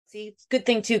See, it's a good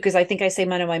thing too, because I think I say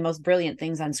one of my most brilliant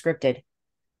things unscripted.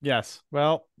 Yes.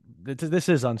 Well, this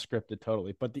is unscripted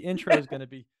totally, but the intro is going to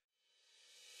be.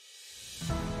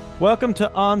 Welcome to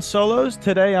On Solos.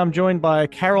 Today I'm joined by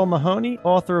Carole Mahoney,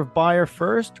 author of Buyer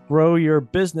First, Grow Your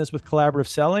Business with Collaborative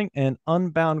Selling, and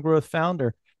Unbound Growth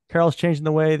founder. Carole's changing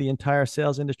the way the entire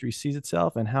sales industry sees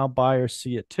itself and how buyers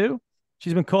see it too.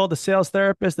 She's been called a sales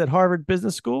therapist at Harvard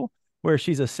Business School, where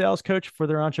she's a sales coach for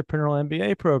their entrepreneurial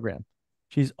MBA program.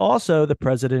 She's also the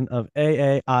president of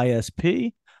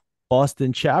AAISP,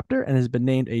 Boston chapter, and has been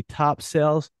named a top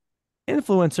sales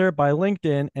influencer by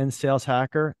LinkedIn and Sales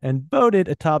Hacker, and voted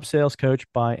a top sales coach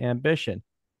by Ambition.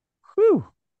 Whew.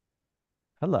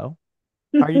 Hello.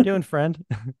 How are you doing, friend?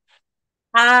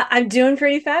 I'm doing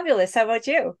pretty fabulous. How about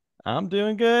you? I'm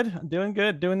doing good. I'm doing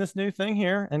good. Doing this new thing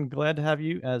here, and glad to have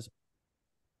you as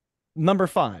number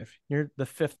five. You're the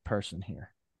fifth person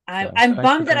here. I'm So I'm thanks for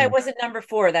bummed that I joining. wasn't number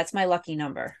four. That's my lucky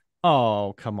number.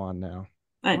 Oh, come on now.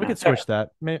 I We know. could switch that.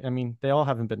 I mean, they all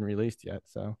haven't been released yet,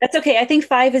 so That's okay. I think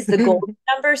five is the gold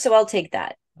number, so I'll take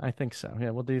that. I think so. Yeah,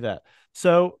 we'll do that.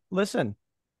 So listen,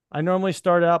 I normally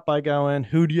start out by going,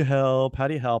 who do you help? How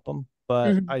do you help them?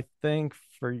 But Mhm. I think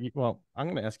for you, well, I'm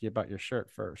going to ask you about your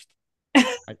shirt first.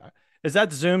 Is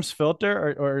that Zoom's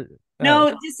filter or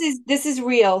No, this is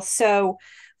real. So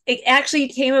it actually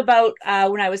came about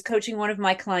when I was coaching one of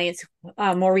my clients.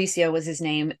 Mauricio was his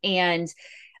name, and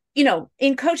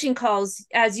in coaching calls,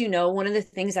 as you know, one of the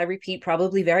things I repeat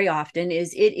probably very often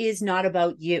is it is not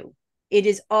about you. It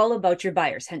is all about your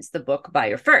buyers, hence the book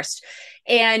Buyer First.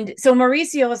 And so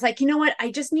Mauricio was like, you know what?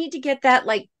 I just need to get that,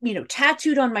 like,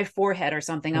 tattooed on my forehead or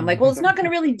something. I'm like, well, it's not going to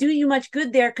really do you much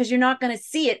good there because you're not going to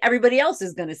see it. Everybody else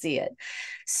is going to see it.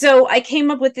 So I came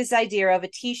up with this idea of a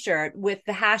t-shirt with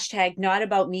the hashtag not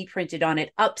about me printed on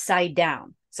it upside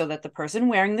down so that the person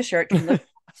wearing the shirt can look,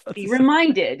 be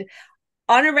reminded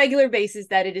on a regular basis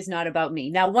that it is not about me.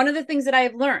 Now, one of the things that I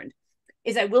have learned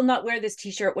is I will not wear this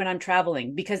t-shirt when I'm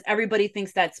traveling because everybody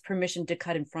thinks that's permission to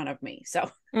cut in front of me.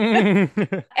 So, and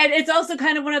it's also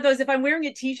kind of one of those, if I'm wearing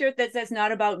a t-shirt that says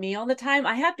not about me all the time,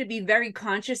 I have to be very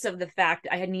conscious of the fact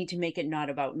I need to make it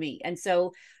not about me. And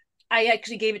so I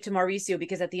actually gave it to Mauricio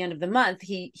because at the end of the month,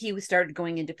 he started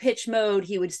going into pitch mode.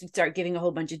 He would start giving a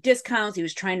whole bunch of discounts. He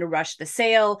was trying to rush the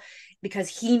sale because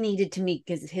he needed to meet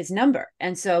his number.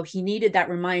 And so he needed that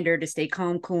reminder to stay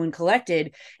calm, cool, and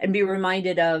collected and be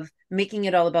reminded of making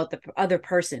it all about the other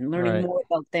person, learning right? more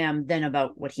about them than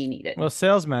about what he needed. Well,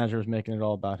 sales manager is making it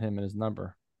all about him and his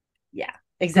number. Yeah,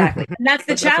 exactly. And that's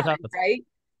the That's what challenge, happens. right?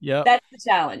 Yep. That's the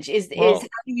challenge is Well,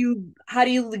 how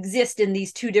do you exist in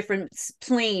these two different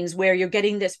planes where you're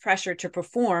getting this pressure to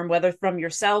perform, whether from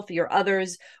yourself, your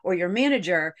others, or your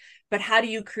manager, but how do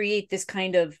you create this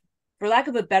kind of, for lack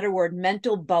of a better word,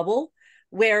 mental bubble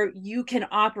where you can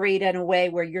operate in a way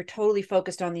where you're totally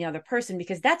focused on the other person,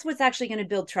 because that's what's actually going to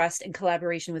build trust and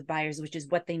collaboration with buyers, which is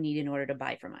what they need in order to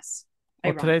buy from us.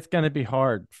 well, Ironic. today's going to be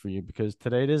hard for you because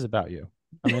today it is about you.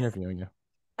 I'm interviewing you.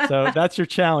 So that's your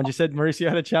challenge. You said Mauricio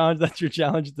had a challenge. That's your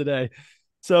challenge today.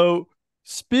 So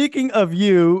speaking of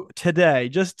you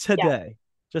today, Yeah.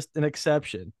 just an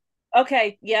exception.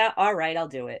 Okay. Yeah. All right. I'll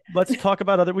do it. Let's talk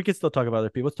about other, we could still talk about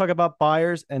other people. Let's talk about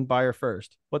buyers and buyer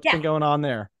first. What's Yeah. been going on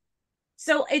there?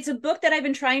 So it's a book that I've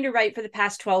been trying to write for the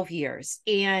past 12 years.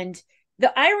 And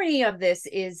the irony of this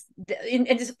is, and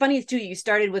it's funny too, you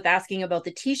started with asking about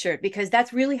the t-shirt because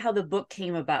that's really how the book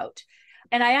came about.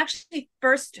 And I actually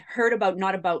first heard about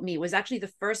Not About Me. It was actually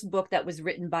the first book that was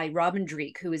written by Robin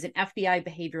Dreeke, who is an FBI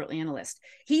behavioral analyst.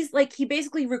 He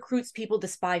basically recruits people to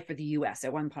spy for the US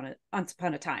at once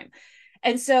upon a time.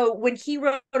 And so when he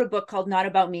wrote a book called Not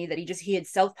About Me that he had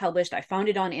self-published, I found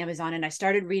it on Amazon and I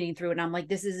started reading through it and I'm like,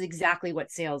 this is exactly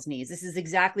what sales needs. This is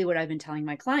exactly what I've been telling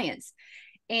my clients.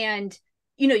 And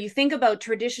you think about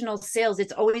traditional sales,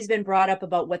 it's always been brought up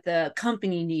about what the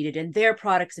company needed and their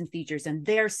products and features and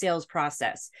their sales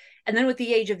process. And then with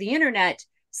the age of the internet,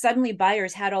 suddenly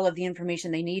buyers had all of the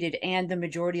information they needed and the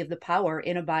majority of the power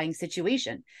in a buying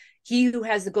situation. He who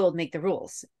has the gold make the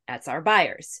rules. That's our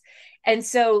buyers. And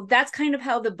so that's kind of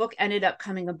how the book ended up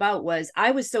coming about. Was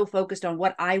I was so focused on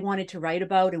what I wanted to write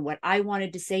about and what I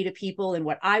wanted to say to people and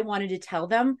what I wanted to tell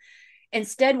them.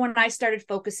 Instead, when I started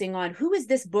focusing on who is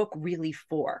this book really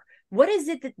for? What is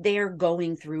it that they're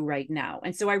going through right now?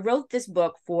 And so I wrote this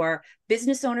book for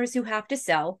business owners who have to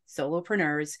sell,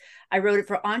 solopreneurs. I wrote it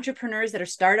for entrepreneurs that are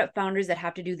startup founders that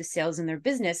have to do the sales in their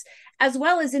business, as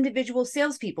well as individual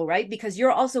salespeople, right? Because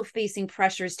you're also facing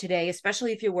pressures today,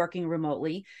 especially if you're working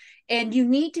remotely. And you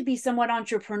need to be somewhat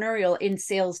entrepreneurial in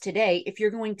sales today if you're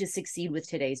going to succeed with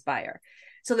today's buyer.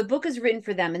 So the book is written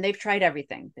for them, and they've tried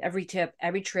everything, every tip,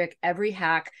 every trick, every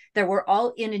hack that we're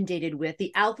all inundated with,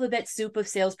 the alphabet soup of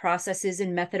sales processes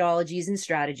and methodologies and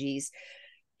strategies.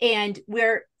 And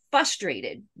we're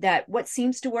frustrated that what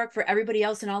seems to work for everybody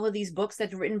else in all of these books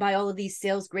that's written by all of these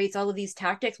sales greats, all of these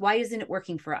tactics, why isn't it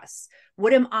working for us?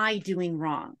 What am I doing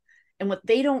wrong? And what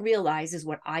they don't realize is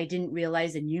what I didn't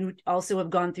realize, and you also have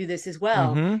gone through this as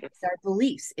well. Mm-hmm. It's our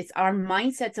beliefs. It's our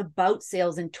mindsets about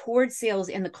sales and towards sales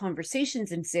and the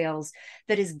conversations in sales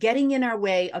that is getting in our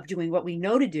way of doing what we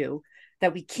know to do,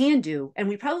 that we can do, and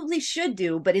we probably should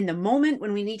do. But in the moment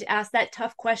when we need to ask that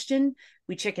tough question,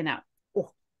 we chicken out.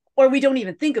 Or we don't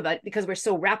even think about it because we're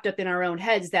so wrapped up in our own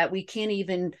heads that we can't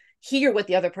even hear what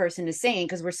the other person is saying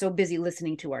because we're so busy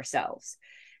listening to ourselves.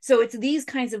 So it's these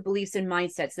kinds of beliefs and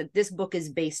mindsets that this book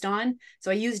is based on.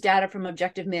 So I use data from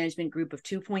Objective Management Group of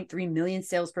 2.3 million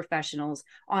sales professionals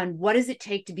on what does it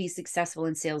take to be successful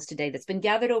in sales today that's been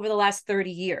gathered over the last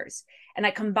 30 years. And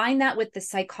I combine that with the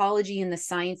psychology and the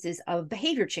sciences of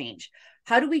behavior change.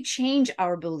 How do we change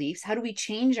our beliefs? How do we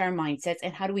change our mindsets?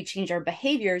 And how do we change our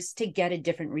behaviors to get a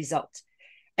different result?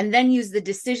 And then use the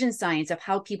decision science of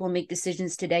how people make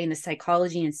decisions today and the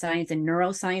psychology and science and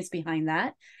neuroscience behind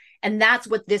that. And that's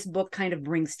what this book kind of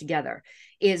brings together,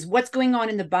 is what's going on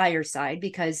in the buyer side,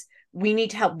 because we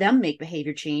need to help them make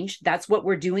behavior change. That's what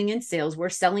we're doing in sales. We're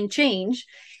selling change.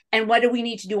 And what do we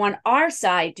need to do on our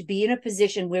side to be in a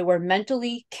position where we're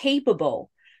mentally capable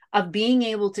of being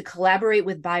able to collaborate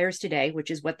with buyers today,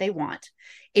 which is what they want,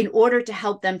 in order to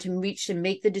help them to reach and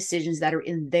make the decisions that are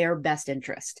in their best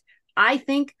interest. I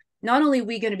think not only are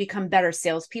we going to become better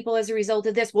salespeople as a result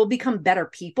of this, we'll become better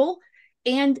people.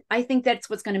 And I think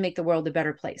that's what's going to make the world a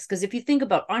better place. Because if you think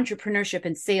about entrepreneurship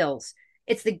and sales,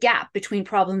 it's the gap between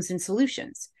problems and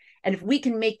solutions. And if we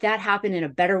can make that happen in a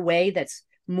better way that's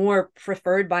more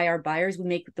preferred by our buyers, we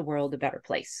make the world a better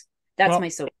place. That's my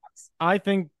soapbox. I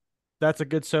think that's a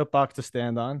good soapbox to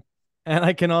stand on. And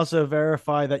I can also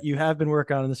verify that you have been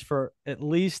working on this for at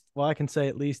least, well, I can say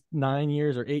at least 9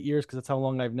 years or 8 years, because that's how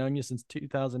long I've known you, since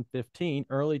 2015,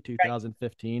 early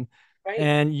 2015. Right.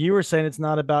 And you were saying it's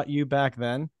not about you back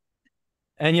then.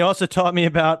 And you also taught me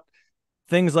about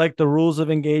things like the rules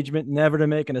of engagement, never to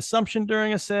make an assumption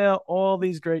during a sale, all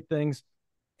these great things,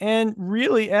 and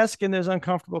really asking those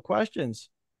uncomfortable questions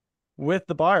with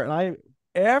the buyer. And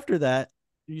after that,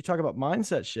 you talk about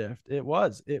mindset shift. It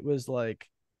was like,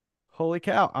 holy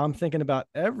cow, I'm thinking about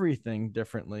everything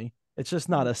differently. It's just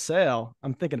not a sale.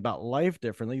 I'm thinking about life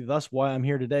differently. That's why I'm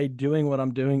here today doing what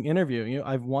I'm doing, interviewing you.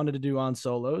 I've wanted to do on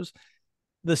solos.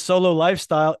 The solo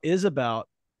lifestyle is about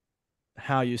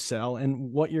how you sell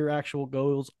and what your actual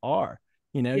goals are.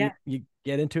 You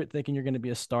get into it thinking you're going to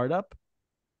be a startup,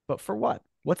 but for what?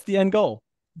 What's the end goal?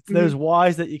 It's those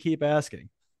whys that you keep asking.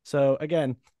 So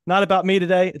again, not about me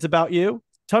today. It's about you.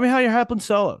 Tell me how you're helping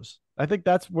solos. I think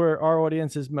that's where our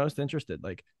audience is most interested.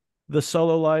 Like the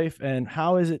solo life, and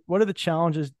how is it? What are the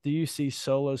challenges do you see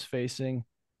solos facing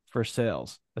for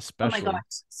sales, especially? Oh my gosh,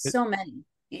 so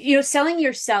many. Selling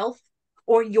yourself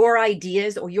or your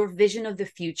ideas or your vision of the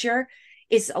future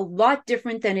is a lot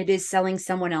different than it is selling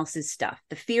someone else's stuff.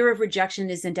 The fear of rejection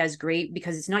isn't as great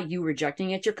because it's not you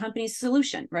rejecting, it's your company's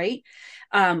solution, right?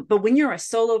 But when you're a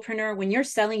solopreneur, when you're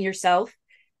selling yourself,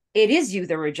 it is you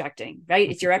they're rejecting,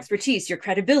 right? It's your expertise, your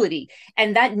credibility,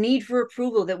 and that need for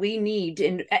approval that we need.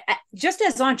 And just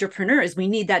as entrepreneurs, we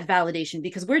need that validation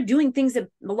because we're doing things that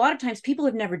a lot of times people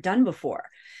have never done before.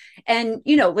 And,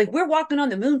 like we're walking on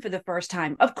the moon for the first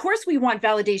time. Of course, we want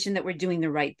validation that we're doing the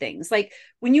right things. Like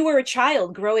when you were a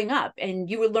child growing up and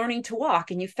you were learning to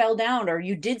walk and you fell down or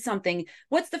you did something,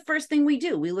 what's the first thing we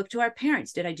do? We look to our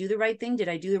parents. Did I do the right thing? Did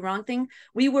I do the wrong thing?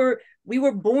 We were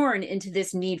born into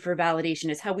this need for validation.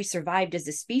 It's how we survived as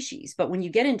a species. But when you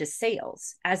get into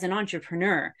sales as an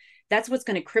entrepreneur, that's what's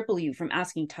going to cripple you from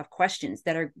asking tough questions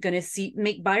that are going to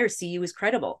make buyers see you as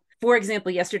credible. For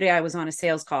example, yesterday I was on a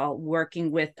sales call working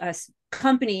with a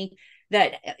company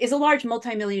that is a large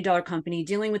multi-million-dollar company,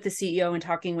 dealing with the CEO and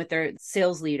talking with their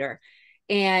sales leader.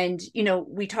 And,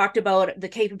 we talked about the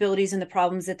capabilities and the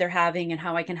problems that they're having and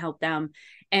how I can help them.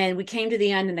 And we came to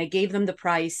the end and I gave them the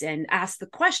price and asked the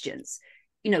questions.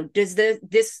 Does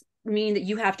this mean that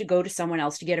you have to go to someone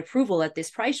else to get approval at this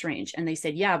price range? And they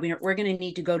said, yeah, we're going to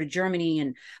need to go to Germany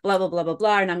and blah, blah, blah, blah,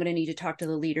 blah. And I'm going to need to talk to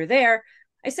the leader there.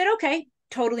 I said, okay,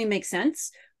 totally makes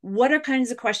sense. What are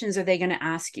kinds of questions are they going to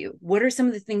ask you? What are some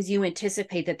of the things you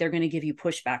anticipate that they're going to give you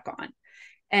pushback on?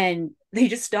 And they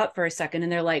just stopped for a second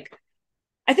and they're like,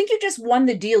 I think you just won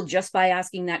the deal just by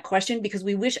asking that question, because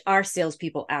we wish our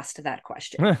salespeople asked that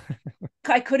question.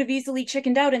 I could have easily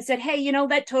chickened out and said, hey,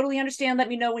 that totally understand. Let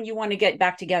me know when you want to get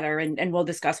back together and we'll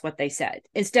discuss what they said,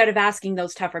 instead of asking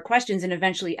those tougher questions and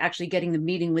eventually actually getting the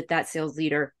meeting with that sales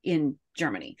leader in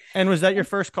Germany. And was that your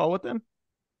first call with them?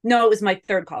 No, it was my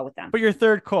third call with them. But your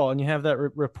third call, and you have that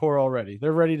rapport already.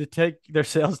 They're ready to take their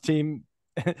sales team.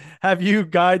 Have you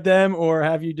guide them or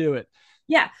have you do it?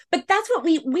 Yeah, but that's what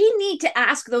we need to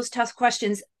ask those tough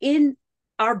questions in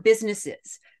our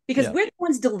businesses, because we're the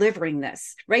ones delivering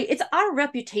this, right? It's our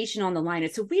reputation on the line.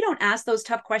 And so we don't ask those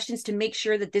tough questions to make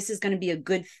sure that this is going to be a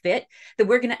good fit, that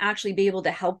we're going to actually be able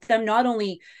to help them, not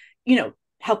only,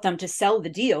 help them to sell the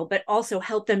deal, but also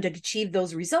help them to achieve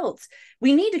those results.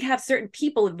 We need to have certain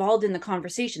people involved in the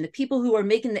conversation, the people who are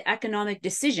making the economic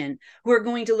decision, who are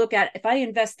going to look at, if I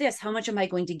invest this, how much am I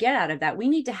going to get out of that? We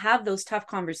need to have those tough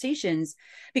conversations,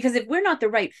 because if we're not the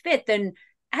right fit, then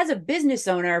as a business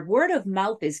owner, word of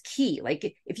mouth is key.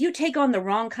 Like if you take on the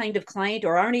wrong kind of client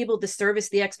or aren't able to service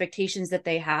the expectations that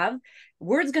they have,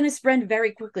 word's going to spread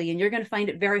very quickly, and you're going to find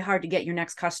it very hard to get your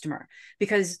next customer,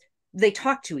 because they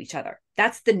talk to each other.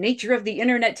 That's the nature of the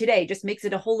internet today. It just makes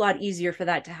it a whole lot easier for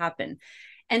that to happen.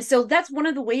 And so that's one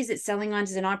of the ways that selling on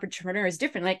as an entrepreneur is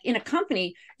different. Like in a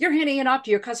company, you're handing it off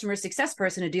to your customer success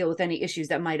person to deal with any issues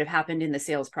that might have happened in the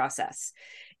sales process.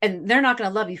 And they're not going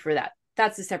to love you for that.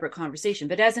 That's a separate conversation.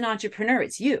 But as an entrepreneur,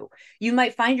 it's you. You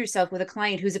might find yourself with a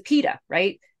client who's a PITA,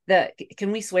 right?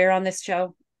 Can we swear on this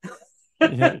show?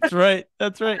 Yeah, that's right.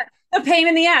 That's right. A pain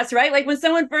in the ass, right? Like when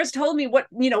someone first told me what,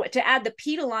 to add the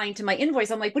PITA line to my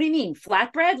invoice, I'm like, what do you mean,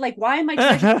 flatbread? Like, why am I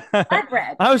charging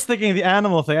flatbread? I was thinking of the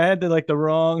animal thing. I had the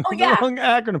wrong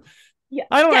acronym. Yeah.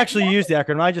 I don't actually use the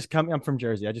acronym. I'm from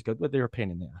Jersey. I just go, they were a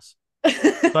pain in the ass.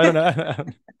 So I don't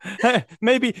know.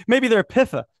 maybe they're a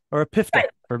PIFA or a PIFTA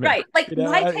for me. Right. Like,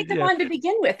 why take them on to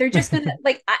begin with? They're just going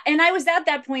to and I was at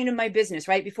that point in my business,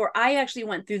 right? Before I actually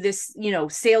went through this,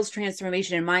 sales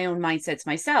transformation in my own mindsets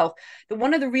myself. But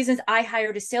one of the reasons I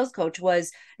hired a sales coach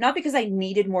was not because I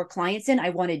needed more clients in,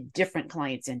 I wanted different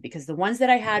clients in, because the ones that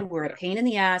I had were a pain in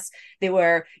the ass. They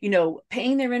were,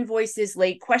 paying their invoices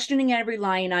late, questioning every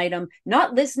line item,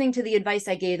 not listening to the advice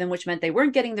I gave them, which meant they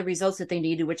weren't getting the results that they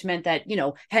needed, which meant that,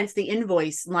 hence the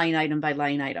invoice line item by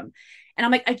line item. And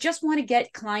I'm like, I just want to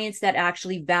get clients that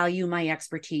actually value my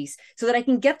expertise so that I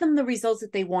can get them the results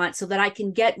that they want, so that I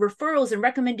can get referrals and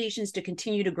recommendations to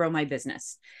continue to grow my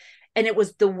business. And it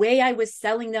was the way I was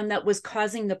selling them that was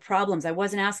causing the problems. I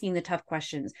wasn't asking the tough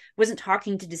questions, wasn't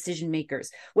talking to decision makers,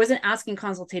 wasn't asking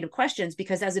consultative questions,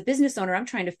 because as a business owner, I'm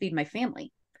trying to feed my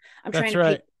family. I'm trying to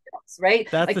pay bills, right?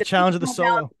 That's like the challenge of the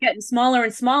solo. Getting smaller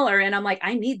and smaller. And I'm like,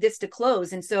 I need this to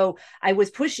close. And so I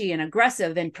was pushy and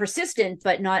aggressive and persistent,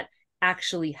 but not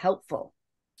actually helpful.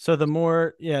 So the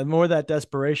more that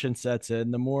desperation sets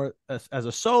in, the more as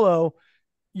a solo,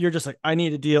 you're just like, I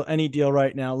need a deal, any deal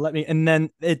right now. And then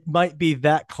it might be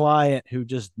that client who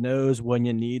just knows when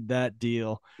you need that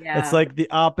deal. Yeah. It's like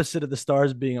the opposite of the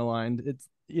stars being aligned. It's,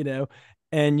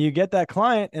 and you get that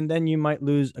client, and then you might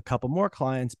lose a couple more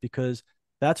clients because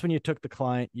that's when you took the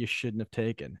client you shouldn't have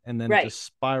taken. And then it just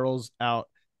spirals out.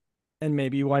 And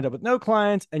maybe you wind up with no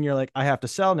clients and you're like, I have to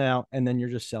sell now. And then you're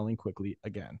just selling quickly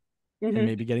again, and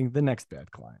maybe getting the next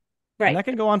bad client. Right. And that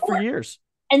can go on for years.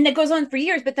 And that goes on for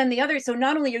years. But then the other, so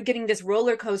not only you're getting this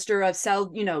roller coaster of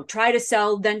sell, try to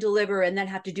sell, then deliver, and then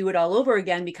have to do it all over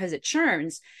again because it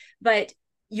churns, but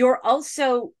you're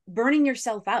also burning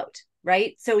yourself out.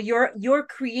 Right. So you're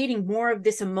creating more of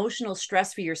this emotional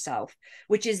stress for yourself,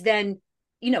 which is then,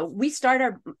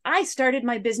 I started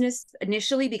my business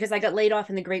initially because I got laid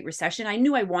off in the Great Recession. I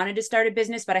knew I wanted to start a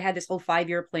business, but I had this whole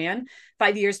 5-year plan.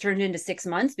 5 years turned into 6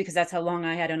 months because that's how long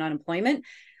I had on unemployment.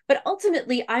 But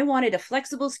ultimately, I wanted a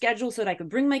flexible schedule so that I could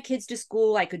bring my kids to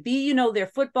school. I could be, their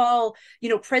football,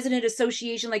 president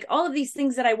association, like all of these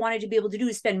things that I wanted to be able to do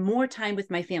to spend more time with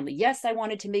my family. Yes, I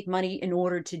wanted to make money in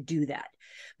order to do that.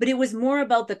 But it was more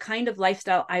about the kind of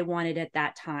lifestyle I wanted at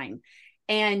that time.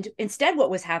 And instead,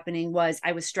 what was happening was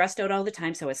I was stressed out all the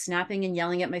time. So I was snapping and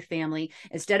yelling at my family.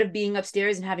 Instead of being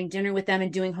upstairs and having dinner with them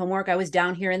and doing homework, I was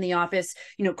down here in the office,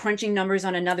 crunching numbers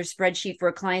on another spreadsheet for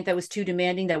a client that was too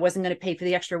demanding, that wasn't going to pay for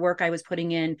the extra work I was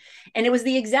putting in. And it was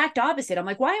the exact opposite. I'm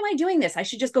like, why am I doing this? I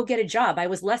should just go get a job. I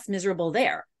was less miserable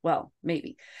there. Well,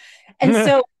 maybe. And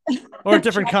so, or a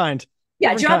different kind.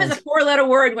 Yeah, job is a 4-letter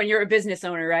word when you're a business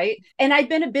owner, right? And I'd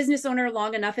been a business owner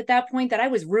long enough at that point that I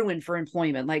was ruined for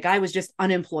employment. Like I was just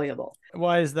unemployable.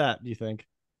 Why is that, do you think?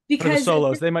 Because for the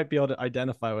solos, they might be able to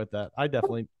identify with that. I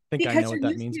definitely think I know what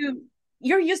that means.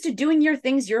 you're used to doing your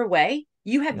things your way.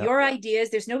 You have Yep. your ideas.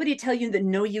 There's nobody to tell you that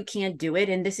no, you can't do it.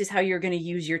 And this is how you're going to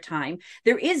use your time.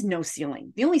 There is no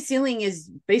ceiling. The only ceiling is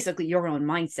basically your own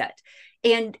mindset.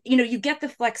 And, you get the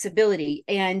flexibility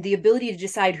and the ability to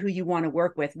decide who you want to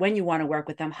work with, when you want to work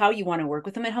with them, how you want to work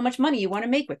with them, and how much money you want to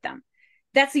make with them.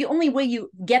 That's the only way you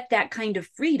get that kind of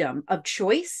freedom of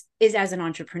choice is as an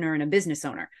entrepreneur and a business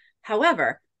owner.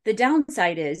 However, the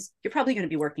downside is you're probably going to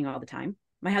be working all the time.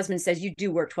 My husband says you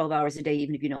do work 12 hours a day,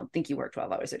 even if you don't think you work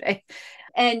 12 hours a day.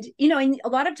 And, and a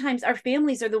lot of times our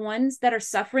families are the ones that are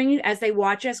suffering as they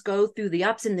watch us go through the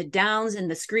ups and the downs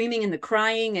and the screaming and the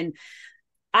crying. And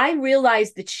I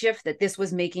realized the shift that this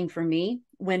was making for me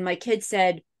when my kid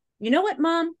said, you know what,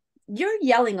 Mom, you're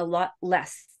yelling a lot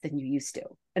less than you used to.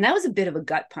 And that was a bit of a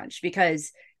gut punch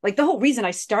because like the whole reason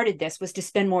I started this was to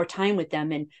spend more time with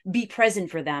them and be present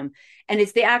for them. And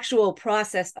it's the actual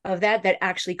process of that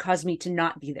actually caused me to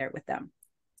not be there with them.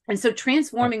 And so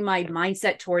transforming my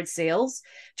mindset towards sales,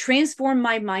 transform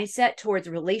my mindset towards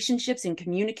relationships and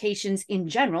communications in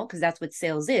general, because that's what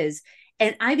sales is.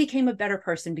 And I became a better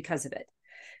person because of it.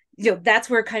 That's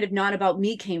where kind of Not About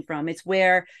Me came from. It's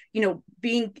where,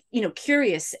 being,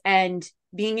 curious and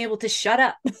being able to shut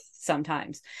up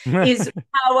sometimes is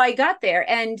how I got there.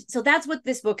 And so that's what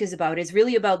this book is about. It's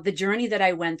really about the journey that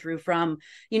I went through from,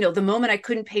 the moment I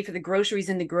couldn't pay for the groceries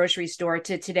in the grocery store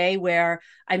to today where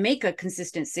I make a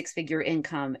consistent 6-figure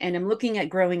income and I'm looking at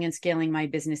growing and scaling my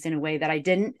business in a way that I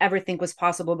didn't ever think was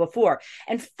possible before.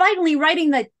 And finally writing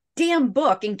the damn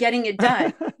book and getting it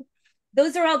done.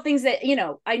 Those are all things that,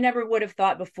 I never would have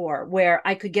thought before, where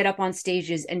I could get up on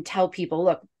stages and tell people,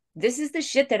 look, this is the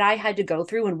shit that I had to go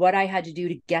through and what I had to do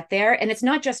to get there. And it's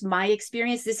not just my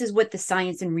experience. This is what the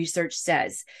science and research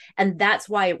says. And that's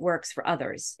why it works for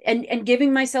others. And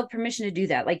giving myself permission to do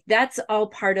that. Like that's all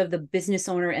part of the business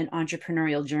owner and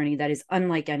entrepreneurial journey that is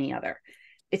unlike any other.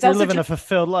 It's You're also living a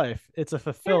fulfilled life. It's a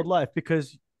fulfilled life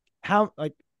because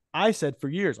I said for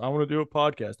years, I want to do a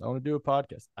podcast. I want to do a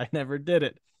podcast. I never did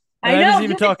it. And I know.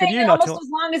 You've been saying it almost as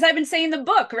long as I've been saying the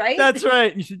book, right? That's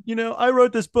right. You should, I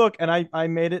wrote this book and I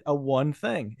made it a one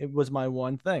thing. It was my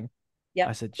one thing. Yeah.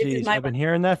 I said, geez, I've been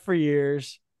hearing that for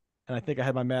years. And I think I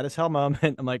had my mad as hell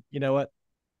moment. I'm like, you know what?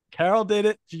 Carole did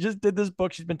it. She just did this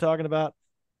book she's been talking about.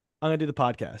 I'm going to do the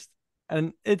podcast.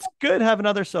 And it's good having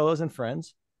other solos and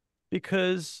friends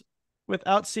because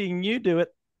without seeing you do it,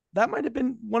 that might have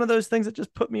been one of those things that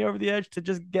just put me over the edge to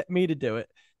just get me to do it.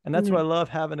 And that's why I love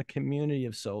having a community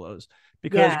of solos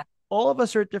because all of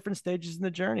us are at different stages in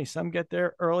the journey. Some get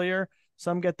there earlier,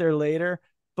 some get there later.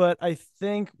 But I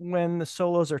think when the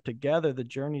solos are together, the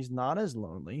journey's not as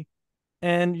lonely.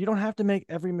 And you don't have to make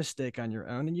every mistake on your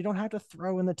own. And you don't have to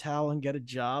throw in the towel and get a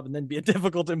job and then be a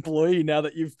difficult employee now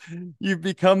that you've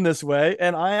become this way.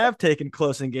 And I have taken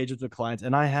close engagements with clients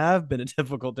and I have been a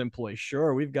difficult employee.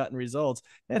 Sure, we've gotten results.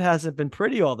 It hasn't been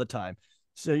pretty all the time.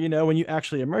 So, when you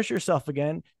actually immerse yourself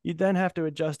again, you then have to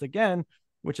adjust again,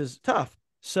 which is tough.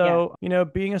 So,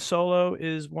 being a solo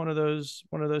is one of those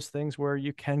things where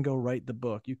you can go write the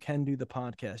book, you can do the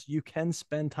podcast, you can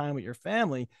spend time with your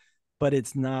family, but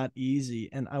it's not easy.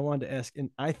 And I wanted to ask, and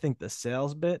I think the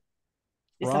sales bit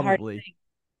probably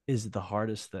is the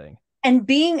hardest thing. And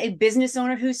being a business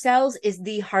owner who sells is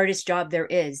the hardest job there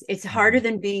is. It's harder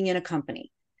than being in a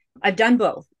company. I've done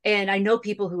both. And I know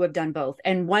people who have done both.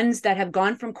 And ones that have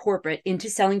gone from corporate into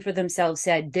selling for themselves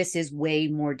said, this is way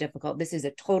more difficult. This is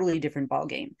a totally different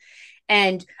ballgame.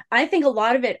 And I think a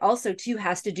lot of it also, too,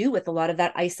 has to do with a lot of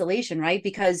that isolation, right?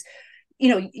 Because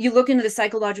you look into the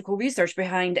psychological research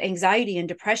behind anxiety and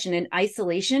depression, and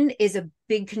isolation is a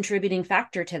big contributing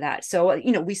factor to that. So,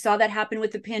 we saw that happen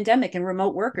with the pandemic and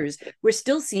remote workers. We're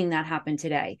still seeing that happen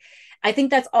today. I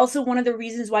think that's also one of the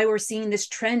reasons why we're seeing this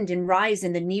trend and rise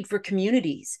in the need for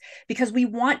communities, because we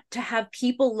want to have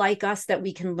people like us that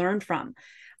we can learn from.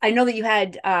 I know that you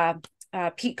had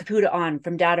Pete Caputa on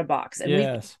from DataBox, and we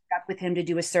got with him to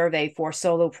do a survey for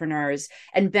solopreneurs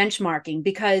and benchmarking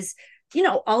because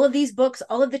all of these books,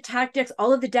 all of the tactics,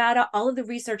 all of the data, all of the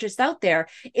research that's out there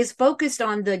is focused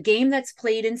on the game that's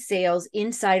played in sales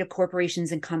inside of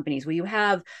corporations and companies where you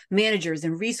have managers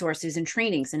and resources and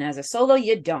trainings. And as a solo,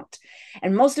 you don't.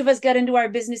 And most of us get into our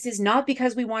businesses not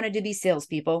because we wanted to be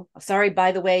salespeople. Sorry,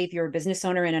 by the way, if you're a business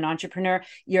owner and an entrepreneur,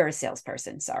 you're a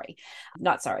salesperson. Sorry,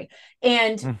 not sorry.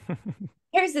 And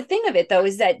here's the thing of it, though,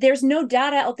 is that there's no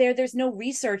data out there. There's no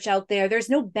research out there. There's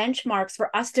no benchmarks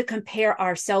for us to compare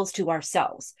ourselves to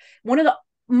ourselves. One of the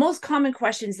most common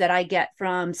questions that I get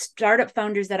from startup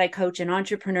founders that I coach and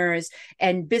entrepreneurs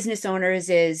and business owners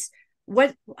is,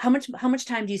 how much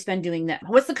time do you spend doing that?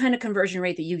 What's the kind of conversion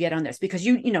rate that you get on this? Because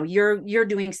you're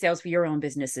doing sales for your own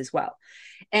business as well.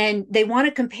 And they want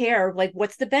to compare, like,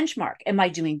 what's the benchmark? Am I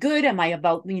doing good? Am I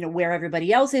about, where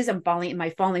everybody else is? Am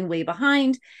I falling way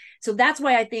behind? So that's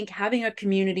why I think having a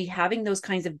community, having those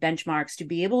kinds of benchmarks to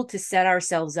be able to set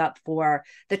ourselves up for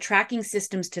the tracking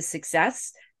systems to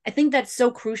success, I think that's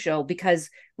so crucial, because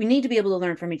we need to be able to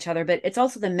learn from each other, but it's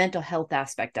also the mental health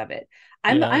aspect of it.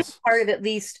 I'm Yes. part of at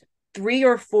least 3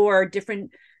 or 4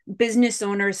 different business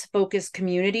owners focused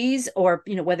communities, or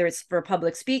whether it's for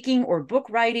public speaking or book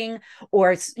writing,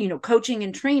 or it's coaching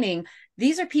and training.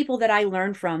 These are people that I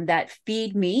learn from that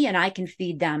feed me, and I can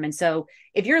feed them. And so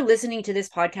if you're listening to this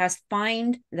podcast,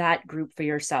 find that group for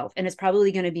yourself, and it's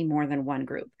probably going to be more than one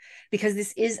group, because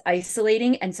this is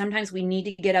isolating, and sometimes we need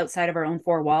to get outside of our own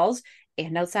 4 walls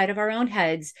and outside of our own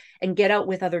heads and get out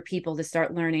with other people to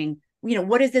start learning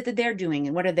what is it that they're doing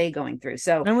and what are they going through.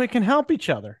 So And we can help each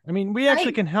other. I mean, we actually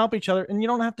I can help each other, and you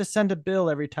don't have to send a bill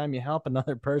every time you help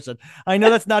another person. I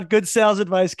know that's not good sales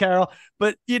advice, Carole,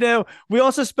 but we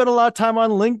also spend a lot of time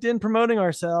on LinkedIn promoting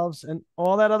ourselves and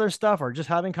all that other stuff, or just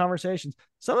having conversations.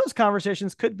 Some of those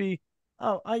conversations could be,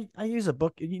 oh, I use a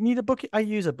book. You need a book. I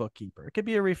use a bookkeeper. It could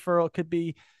be a referral. It could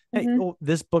be, hey, Mhm. oh,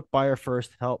 this book buyer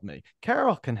first help me.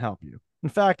 Carole can help you. In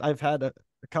fact, I've had a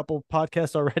couple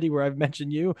podcasts already where I've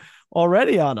mentioned you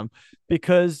already on them,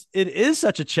 because it is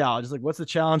such a challenge. It's like, what's the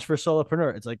challenge for a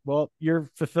solopreneur? It's like, well, you're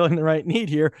fulfilling the right need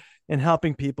here and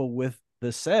helping people with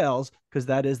the sales, because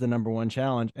that is the number one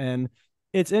challenge. And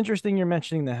it's interesting you're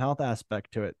mentioning the health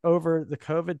aspect to it. Over the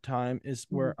COVID time is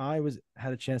where I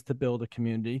had a chance to build a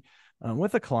community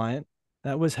with a client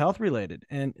that was health related,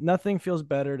 and nothing feels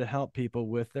better to help people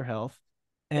with their health.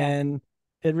 Yeah. And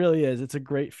it really is. It's a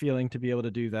great feeling to be able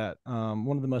to do that.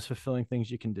 One of the most fulfilling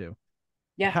things you can do.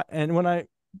 Yeah. And when I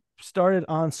started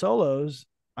on solos,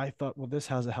 I thought, well, this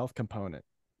has a health component,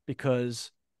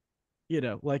 because,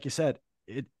 like you said,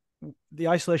 the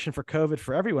isolation for COVID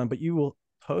for everyone, but you will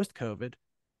post COVID,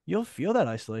 you'll feel that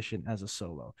isolation as a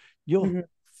solo. You'll Mhm.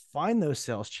 find those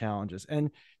sales challenges,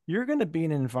 and you're going to be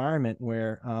in an environment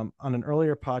where, on an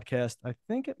earlier podcast, I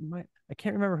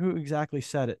can't remember who exactly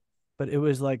said it, but it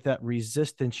was like that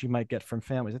resistance you might get from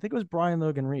families. I think it was Brian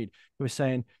Logan Reed who was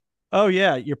saying, oh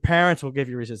yeah, your parents will give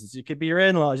you resistance. It could be your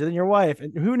in-laws, and then your wife,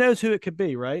 and who knows who it could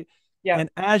be, right? Yeah. And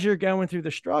as you're going through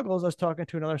the struggles, I was talking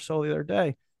to another soul the other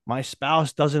day. My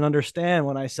spouse doesn't understand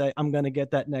when I say I'm going to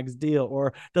get that next deal,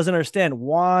 or doesn't understand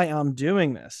why I'm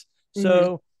doing this. Mhm.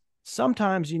 So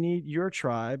sometimes you need your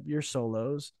tribe, your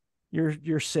solos,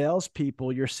 your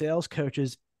salespeople, your sales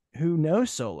coaches who know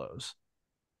solos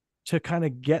to kind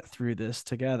of get through this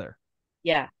together.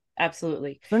 Yeah,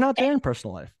 absolutely. They're not there in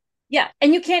personal life. Yeah.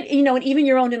 And you can't, and even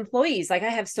your own employees, like I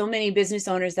have so many business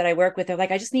owners that I work with, they're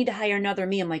like, I just need to hire another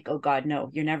me. I'm like, oh God,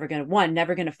 no, you're never going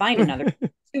to find another. Two,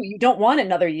 you don't want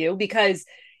another you, because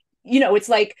it's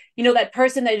like, that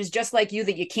person that is just like you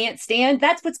that you can't stand,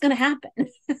 that's what's going to happen.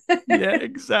 Yeah,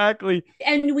 exactly.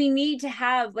 And we need to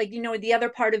have, like, the other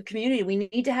part of community, we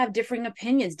need to have differing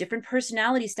opinions, different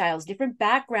personality styles, different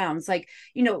backgrounds. Like,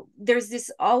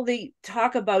 there's all the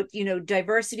talk about,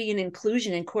 diversity and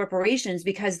inclusion in corporations,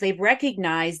 because they've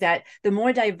recognized that the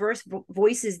more diverse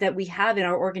voices that we have in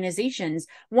our organizations,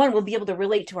 one, we'll be able to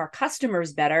relate to our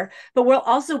customers better, but we'll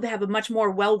also have a much more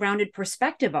well-rounded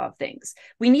perspective of things.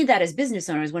 We need that as business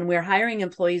owners when we're hiring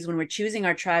employees, when we're choosing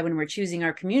our tribe, when we're choosing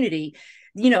our community.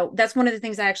 That's one of the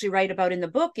things I actually write about in the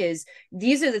book, is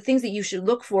these are the things that you should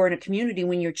look for in a community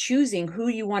when you're choosing who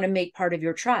you want to make part of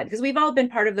your tribe. Because we've all been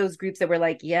part of those groups that were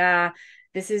like, yeah,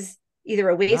 this is either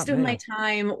a Not waste of my me.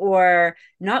 time or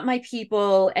not my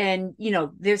people. And,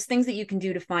 there's things that you can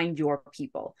do to find your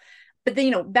people. But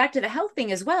then, back to the health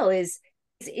thing as well, is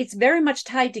it's very much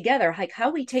tied together, like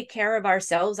how we take care of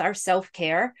ourselves, our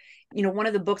self-care. One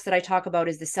of the books that I talk about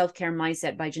is The Self-Care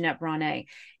Mindset by Jeanette Bronnet.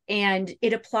 And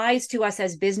it applies to us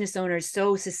as business owners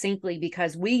so succinctly,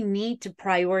 because we need to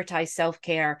prioritize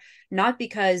self-care, not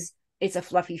because it's a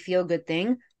fluffy feel-good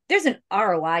thing. There's an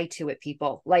ROI to it,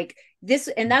 people. Like this,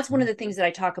 and that's one of the things that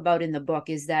I talk about in the book,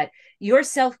 is that your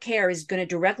self-care is going to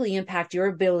directly impact your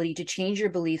ability to change your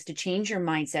beliefs, to change your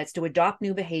mindsets, to adopt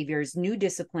new behaviors, new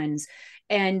disciplines,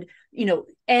 and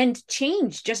and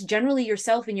change just generally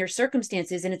yourself and your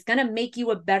circumstances. And it's going to make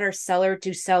you a better seller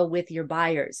to sell with your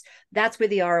buyers. That's where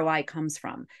the ROI comes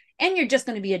from. And you're just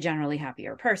going to be a generally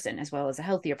happier person as well as a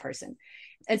healthier person.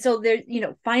 And so there,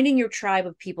 finding your tribe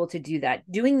of people to do that,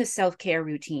 doing the self-care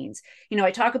routines.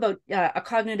 I talk about a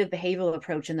cognitive behavioral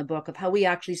approach in the book of how we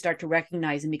actually start to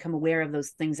recognize and become aware of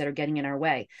those things that are getting in our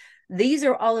way. These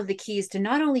are all of the keys to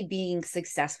not only being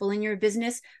successful in your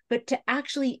business, but to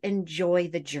actually enjoy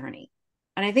the journey.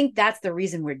 And I think that's the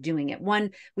reason we're doing it.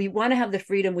 One, we want to have the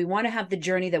freedom, we want to have the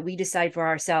journey that we decide for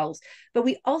ourselves, but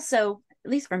we also, at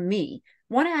least for me,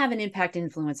 want to have an impact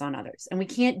influence on others. And we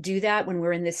can't do that when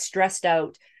we're in this stressed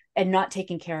out and not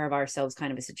taking care of ourselves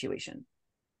kind of a situation.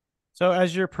 So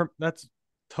that's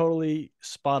totally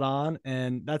spot on.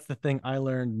 And that's the thing I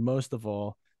learned most of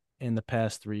all in the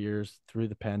past 3 years through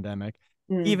the pandemic.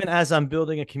 Mm. Even as I'm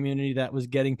building a community that was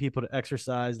getting people to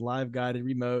exercise, live guided,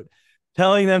 remote,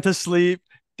 telling them to sleep,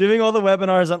 doing all the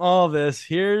webinars on all of this.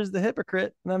 Here's the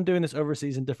hypocrite. And I'm doing this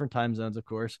overseas in different time zones, of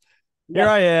course. Here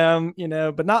Yeah. I am,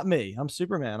 but not me. I'm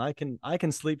Superman. I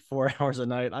can sleep 4 hours a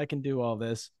night. I can do all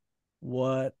this.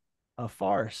 What a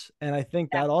farce. And I think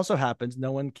Yeah. that also happens.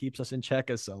 No one keeps us in check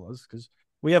as solos because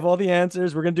we have all the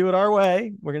answers. We're gonna do it our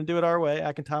way. We're gonna do it our way.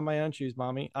 I can tie my own shoes,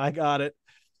 mommy. I got it.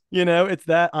 It's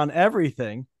that on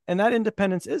everything. And that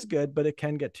independence is good, but it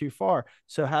can get too far.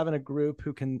 So having a group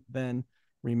who can then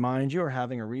remind you, or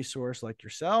having a resource like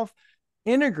yourself,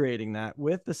 integrating that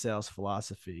with the sales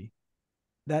philosophy,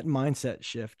 that mindset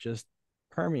shift just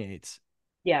permeates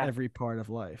Yeah. every part of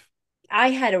life.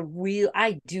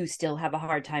 I do still have a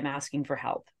hard time asking for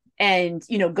help. And,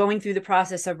 going through the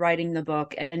process of writing the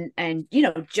book and,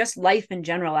 just life in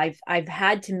general, I've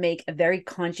had to make a very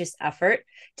conscious effort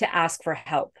to ask for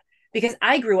help because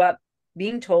I grew up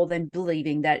being told and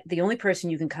believing that the only person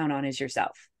you can count on is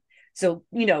yourself. So,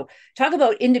 talk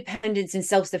about independence and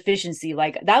self sufficiency.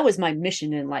 Like, that was my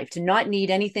mission in life, to not need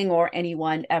anything or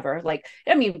anyone ever. Like,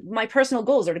 I mean, my personal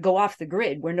goals are to go off the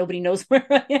grid where nobody knows where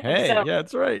I am. Hey, So, yeah,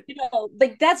 that's right.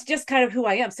 like, that's just kind of who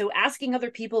I am. So, asking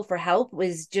other people for help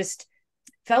was just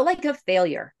felt like a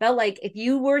failure. Felt like if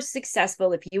you were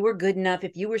successful, if you were good enough,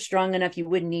 if you were strong enough, you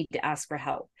wouldn't need to ask for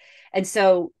help. And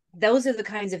so, those are the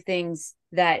kinds of things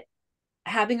that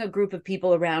having a group of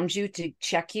people around you to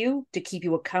check you, to keep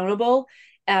you accountable,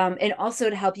 and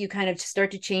also to help you kind of start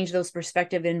to change those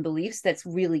perspective and beliefs, that's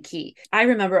really key. I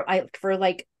remember for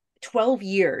like 12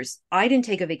 years, I didn't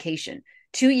take a vacation.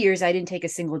 2 years, I didn't take a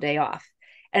single day off.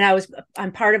 And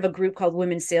I'm part of a group called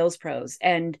Women Sales Pros.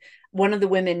 And one of the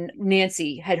women,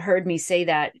 Nancy, had heard me say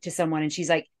that to someone. And she's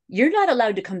like, "You're not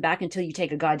allowed to come back until you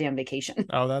take a goddamn vacation."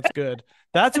 Oh, that's good.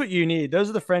 That's what you need. Those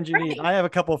are the friends you need. Right. I have a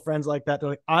couple of friends like that. They're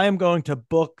like, I am going to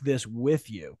book this with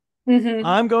you. Mm-hmm.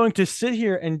 I'm going to sit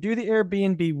here and do the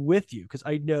Airbnb with you because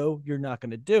I know you're not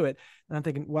going to do it. And I'm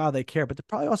thinking, wow, they care. But they're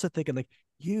probably also thinking, like,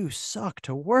 you suck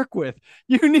to work with.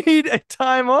 You need a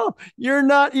time off. You're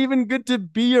not even good to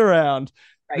be around.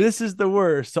 Right. This is the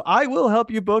worst. So I will help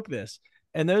you book this.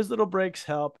 And those little breaks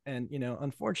help. And,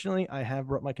 unfortunately, I have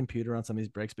brought my computer on some of these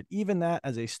breaks, but even that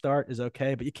as a start is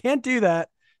okay. But you can't do that.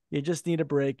 You just need a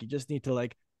break. You just need to,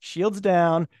 like, shields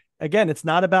down. Again, it's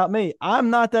not about me. I'm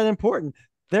not that important.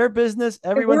 Their business, The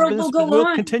everyone's world will business go will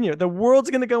on. continue. The world's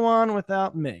going to go on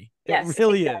without me. It Yes,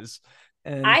 really exactly. is.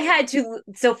 And I had to,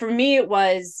 so for me, it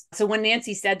was, so when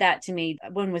Nancy said that to me,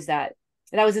 when was that?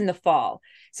 That was in the fall.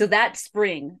 So that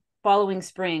spring, following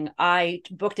spring, I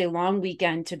booked a long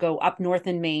weekend to go up north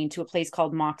in Maine to a place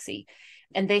called Moxie.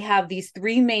 And they have these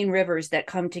three main rivers that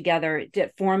come together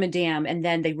that form a dam. And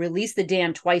then they release the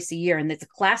dam twice a year. And it's a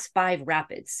class 5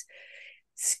 rapids.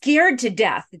 Scared to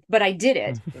death, but I did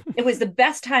it. It was the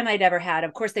best time I'd ever had.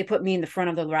 Of course, they put me in the front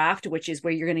of the raft, which is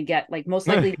where you're going to get like most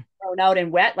likely thrown out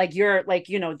and wet. Like you're like,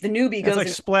 the newbie it's goes like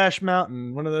and Splash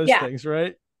Mountain, one of those yeah. things,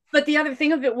 right? But the other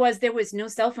thing of it was there was no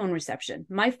cell phone reception.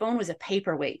 My phone was a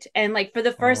paperweight. And like for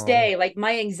the first Oh, day, like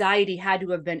my anxiety had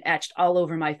to have been etched all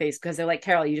over my face because they're like,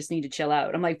 "Carole, you just need to chill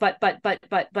out." I'm like, but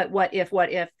what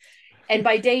if? And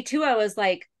by day 2, I was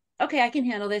like, okay, I can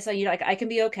handle this. I can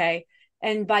be okay.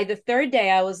 And by the third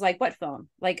day, I was like, what phone?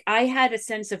 Like I had a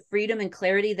sense of freedom and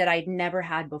clarity that I'd never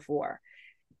had before.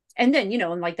 And then,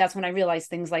 and like that's when I realized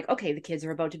things like, okay, the kids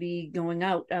are about to be going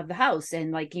out of the house.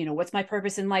 And like, what's my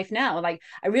purpose in life now? Like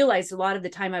I realized a lot of the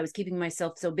time I was keeping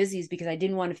myself so busy is because I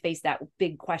didn't want to face that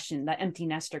big question, that empty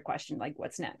nester question, like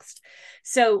what's next?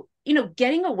 So,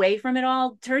 getting away from it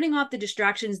all, turning off the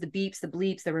distractions, the beeps, the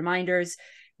bleeps, the reminders,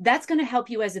 that's going to help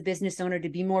you as a business owner to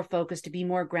be more focused, to be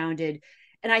more grounded.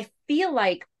 And I feel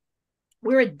like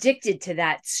we're addicted to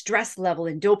that stress level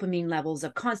and dopamine levels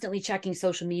of constantly checking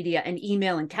social media and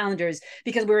email and calendars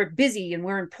because we're busy and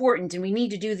we're important and we need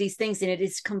to do these things. And it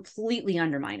is completely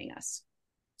undermining us.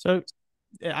 so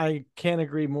I can't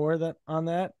agree more on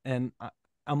that. And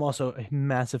I'm also a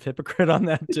massive hypocrite on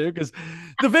that too, because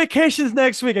the vacation's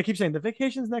next week. I keep saying the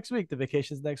vacation's next week. The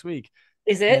vacation's next week,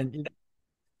 Is it?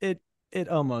 and it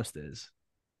almost is.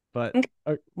 But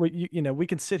Okay. we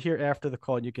can sit here after the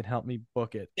call and you can help me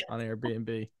book it on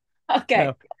Airbnb. Okay.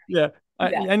 No, yeah.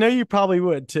 Yeah. I know you probably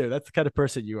would too. That's the kind of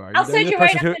person you are. I'll You're send the you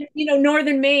right person up who to,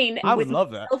 northern Maine I would with no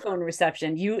love that. cell phone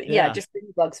reception. Yeah, Yeah. just bring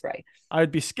bug spray. I would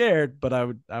be scared, but I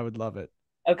would love it.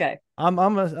 Okay. I'm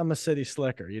a city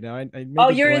slicker, I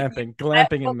Oh, maybe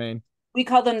glamping in Maine. we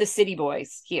call them the city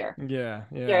boys here. Yeah,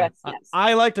 yeah. Yes, yes.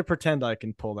 I like to pretend I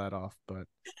can pull that off, but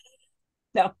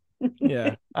No.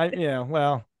 yeah, yeah.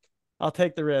 Well, I'll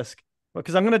take the risk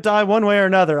because I'm gonna die one way or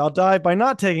another. I'll die by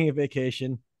not taking a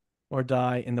vacation, or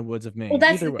die in the woods of Well, Maine.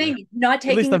 that's Either the way, thing. Not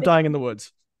at least taking a I'm dying in the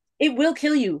woods. it will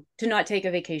kill you to not take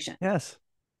a vacation Yes.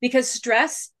 because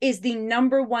stress is the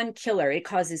number one killer. It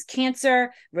causes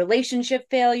cancer, relationship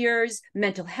failures,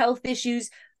 mental health issues.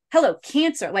 Hello,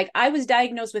 cancer. Like I was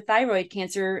diagnosed with thyroid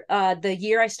cancer the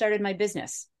year I started my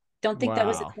business. Don't think that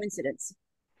was a Wow. coincidence.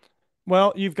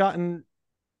 Well, you've gotten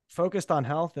focused on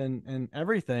health and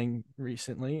everything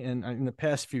recently and in the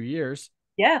past few years.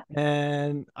 Yeah.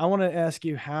 And I want to ask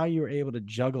you how you were able to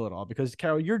juggle it all because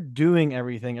Carole, you're doing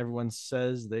everything everyone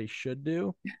says they should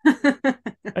do.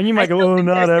 And you I might go, still "Oh, think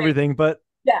they're not saying, everything," but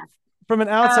yeah. from an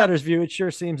Um, outsider's view, it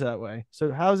sure seems that way.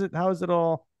 So how's it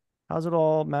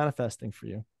all manifesting for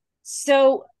you?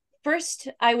 so first,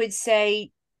 I would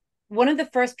say one of the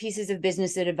first pieces of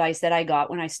business advice that I got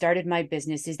when I started my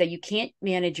business is that you can't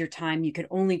manage your time, you can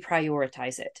only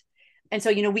prioritize it. And so,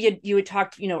 you had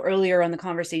talked, earlier on the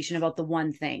conversation about the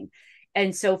one thing.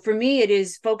 And so for me, it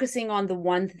is focusing on the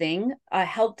one thing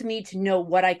helped me to know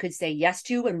what I could say yes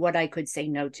to and what I could say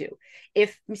no to.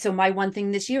 If so, my one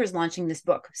thing this year is launching this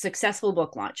book, successful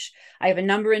book launch. I have a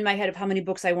number in my head of how many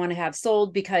books I want to have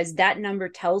sold because that number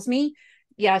tells me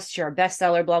yes, sure,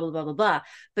 bestseller, blah, blah, blah, blah, blah.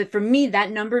 But for me, that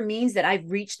number means that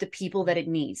I've reached the people that it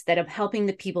needs, that I'm helping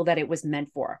the people that it was meant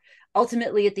for.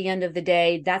 Ultimately, at the end of the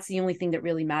day, that's the only thing that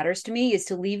really matters to me is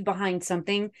to leave behind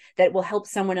something that will help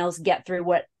someone else get through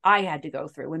what I had to go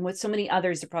through and what so many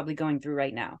others are probably going through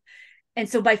right now. And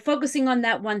so by focusing on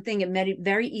that one thing, it made it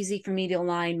very easy for me to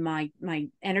align my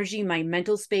energy, my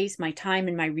mental space, my time,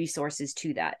 and my resources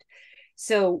to that.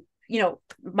 So,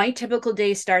 my typical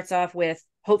day starts off with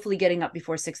hopefully getting up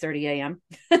before 6:30 a.m.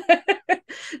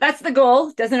 That's the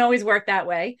goal. Doesn't always work that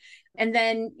way. And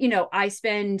then, I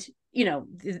spend,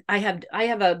 I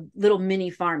have a little mini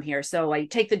farm here. So I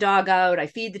take the dog out, I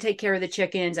take care of the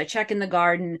chickens, I check in the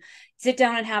garden, sit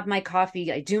down and have my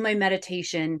coffee, I do my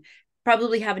meditation,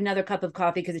 probably have another cup of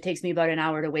coffee because it takes me about an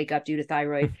hour to wake up due to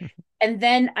thyroid. And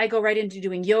then I go right into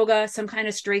doing yoga, some kind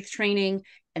of strength training,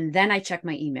 and then I check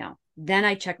my email. Then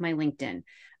I check my LinkedIn.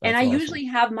 And I That's awesome. usually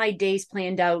have my days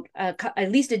planned out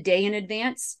at least a day in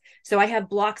advance. So I have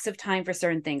blocks of time for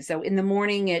certain things. So in the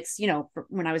morning, it's,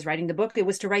 when I was writing the book, it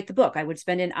was to write the book. I would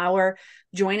spend an hour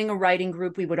joining a writing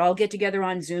group. We would all get together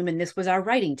on Zoom, and this was our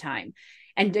writing time.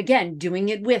 And again, doing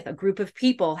it with a group of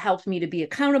people helped me to be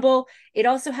accountable. It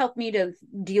also helped me to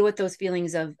deal with those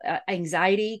feelings of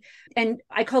anxiety. And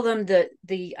I call them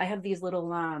I have these little,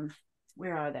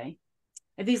 where are they?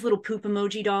 I have these little poop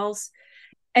emoji dolls.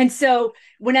 And so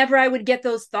whenever I would get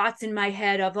those thoughts in my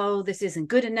head of, oh, this isn't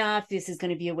good enough, this is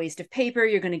going to be a waste of paper,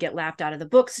 you're going to get laughed out of the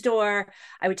bookstore,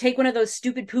 I would take one of those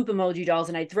stupid poop emoji dolls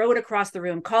and I'd throw it across the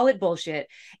room, call it bullshit.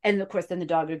 And of course, then the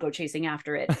dog would go chasing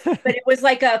after it. But it was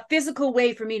like a physical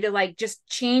way for me to like just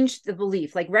change the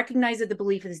belief, like recognize that the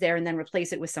belief is there and then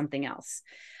replace it with something else.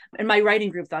 And my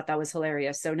writing group thought that was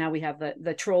hilarious. So now we have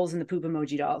the trolls and the poop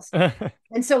emoji dolls.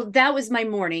 And so that was my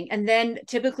morning. And then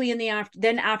typically in the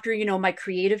after, my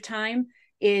creative time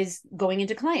is going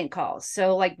into client calls.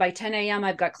 So like by 10 a.m.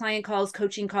 I've got client calls,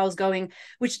 coaching calls going,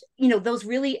 which, those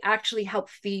really actually help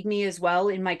feed me as well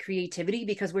in my creativity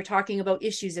because we're talking about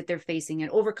issues that they're facing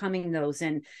and overcoming those.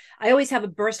 And I always have a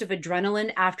burst of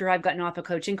adrenaline after I've gotten off a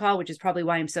coaching call, which is probably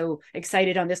why I'm so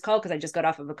excited on this call because I just got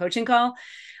off of a coaching call.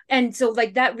 And so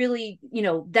like that really,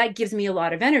 that gives me a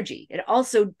lot of energy. It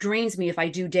also drains me if I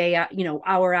do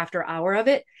hour after hour of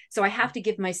it. So I have to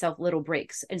give myself little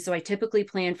breaks. And so I typically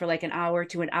plan for like an hour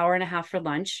to an hour and a half for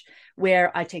lunch,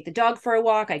 where I take the dog for a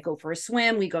walk, I go for a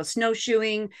swim, we go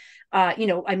snowshoeing,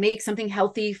 I make something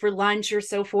healthy for lunch or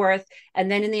so forth. And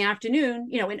then in the afternoon,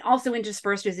 and also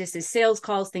interspersed as this is sales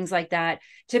calls, things like that.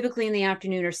 Typically in the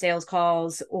afternoon are sales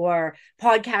calls or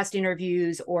podcast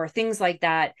interviews or things like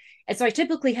that. And so I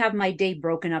typically have my day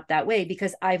broken up that way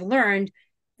because I've learned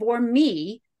for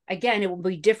me, again, it will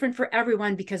be different for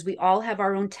everyone because we all have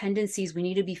our own tendencies. We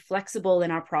need to be flexible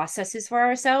in our processes for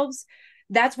ourselves.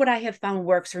 That's what I have found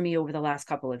works for me over the last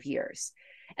couple of years.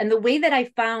 And the way that I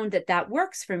found that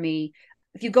works for me,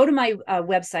 if you go to my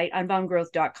website,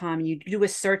 unboundgrowth.com, and you do a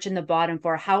search in the bottom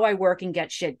for how I work and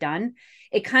get shit done,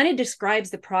 it kind of describes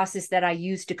the process that I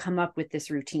use to come up with this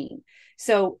routine.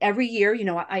 So every year,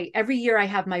 every year I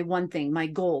have my one thing, my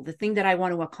goal, the thing that I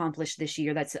want to accomplish this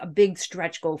year. That's a big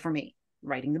stretch goal for me,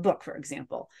 writing the book, for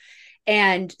example.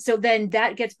 And so then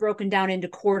that gets broken down into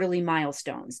quarterly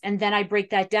milestones. And then I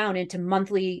break that down into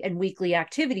monthly and weekly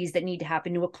activities that need to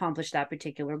happen to accomplish that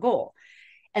particular goal.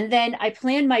 And then I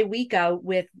plan my week out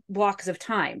with blocks of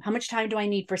time. How much time do I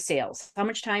need for sales? How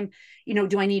much time,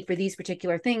 do I need for these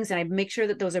particular things? And I make sure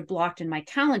that those are blocked in my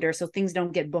calendar so things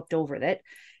don't get booked over it.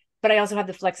 But I also have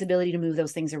the flexibility to move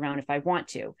those things around if I want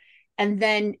to. And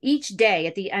then each day,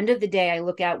 at the end of the day, I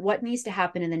look at what needs to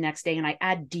happen in the next day and I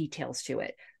add details to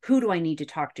it. Who do I need to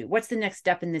talk to? What's the next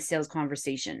step in this sales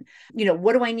conversation?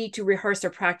 What do I need to rehearse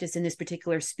or practice in this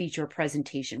particular speech or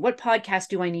presentation? What podcast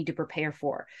do I need to prepare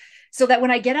for? So that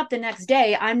when I get up the next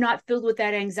day, I'm not filled with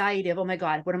that anxiety of, oh my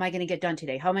God, what am I going to get done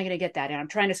today? How am I going to get that? And I'm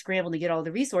trying to scramble to get all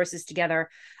the resources together.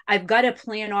 I've got a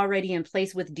plan already in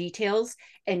place with details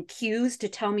and cues to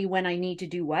tell me when I need to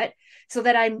do what, so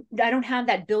that I don't have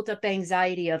that built up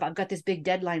anxiety of I've got this big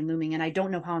deadline looming and I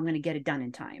don't know how I'm going to get it done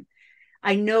in time.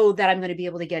 I know that I'm going to be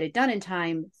able to get it done in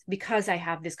time because I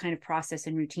have this kind of process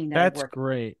and routine that That's I work.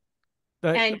 great.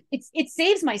 And it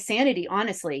saves my sanity,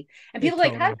 honestly. And people are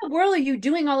like, how in the world are you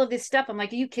doing all of this stuff? I'm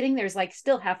like, are you kidding? There's like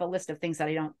still half a list of things that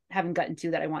I haven't gotten to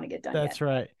that I want to get done yet. That's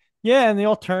right. Yeah, and the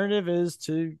alternative is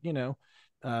to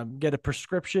get a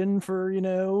prescription for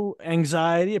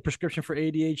anxiety, a prescription for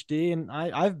ADHD, and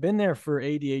I've been there for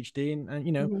ADHD, and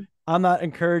Mm-hmm. I'm not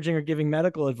encouraging or giving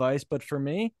medical advice, but for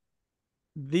me,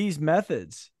 these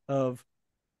methods of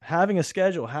having a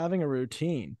schedule, having a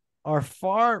routine are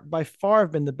by far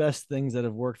have been the best things that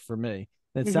have worked for me.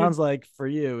 And it Mm-hmm. sounds like for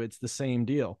you, it's the same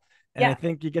deal. And I Yeah.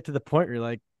 think you get to the point where you're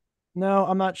like, no,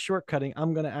 I'm not shortcutting.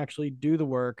 I'm going to actually do the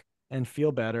work and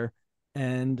feel better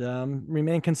and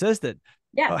remain consistent.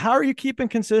 Yeah. How are you keeping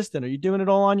consistent? Are you doing it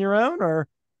all on your own or?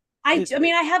 I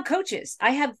mean, I have coaches.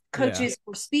 I have Yeah. coaches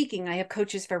for speaking. I have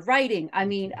coaches for writing. I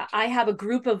mean, I have a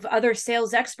group of other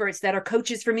sales experts that are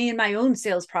coaches for me in my own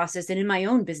sales process and in my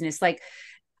own business. Like,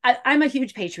 I'm a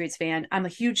huge Patriots fan. I'm a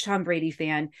huge Tom Brady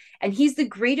fan. And he's the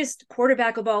greatest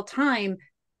quarterback of all time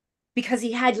because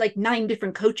he had like 9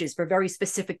 different coaches for very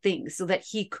specific things so that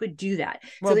he could do that.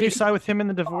 Well, So do that you side with him in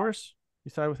the divorce?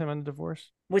 You side with him on the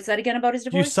divorce? what's that again about his Do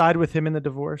you divorce? side with him in the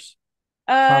divorce?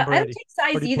 Tom I don't Brady? take Or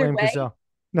sides do you either blame way. Gazelle?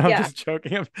 No, I'm Yeah. just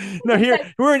joking. No,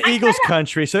 here we're in I Eagles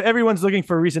country, so everyone's looking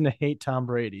for a reason to hate Tom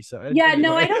Brady. So Yeah,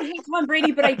 no, I anyway, don't hate Tom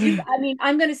Brady, but I do. I mean,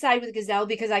 I'm going to side with Gazelle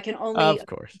because I can only of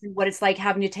course. what it's like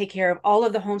having to take care of all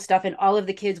of the home stuff and all of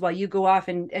the kids while you go off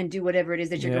and do whatever it is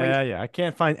that you're going to. Yeah. I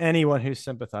can't find anyone who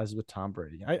sympathizes with Tom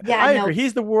Brady. Yeah, I no, agree.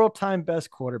 He's the world time best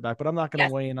quarterback, but I'm not going to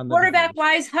yes. weigh in on the Quarterback divorce.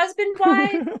 wise, husband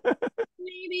wise,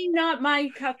 maybe not my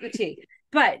cup of tea.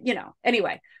 But,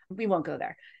 anyway, we won't go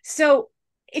there. So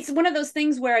it's one of those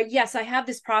things where, yes, I have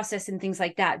this process and things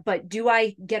like that. But do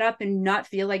I get up and not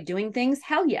feel like doing things?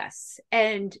 Hell yes.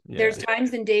 And there's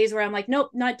times and days where I'm like, nope,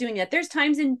 not doing it.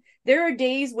 There are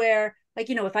days where, like,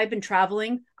 if I've been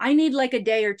traveling, I need like a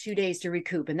day or 2 days to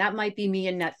recoup. And that might be me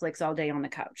and Netflix all day on the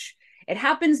couch. It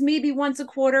happens maybe once a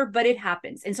quarter, but it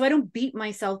happens. And so I don't beat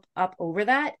myself up over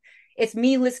that. It's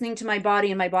me listening to my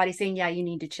body and my body saying, yeah, you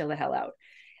need to chill the hell out.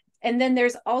 And then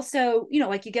there's also,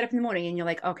 like you get up in the morning and you're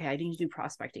like, okay, I need to do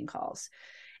prospecting calls.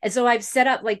 And so I've set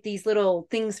up like these little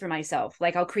things for myself.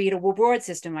 Like I'll create a reward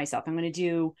system myself. I'm going to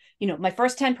do, my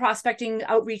first 10 prospecting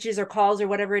outreaches or calls or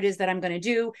whatever it is that I'm going to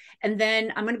do. And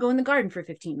then I'm going to go in the garden for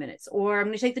 15 minutes, or I'm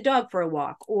going to take the dog for a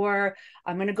walk, or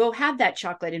I'm going to go have that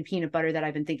chocolate and peanut butter that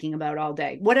I've been thinking about all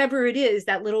day. Whatever it is,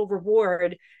 that little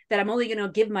reward that I'm only going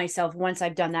to give myself once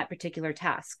I've done that particular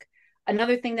task.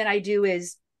 Another thing that I do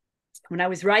is when I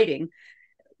was writing,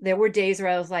 there were days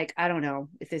where I was like, I don't know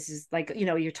if this is like,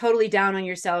 you're totally down on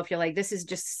yourself. You're like, this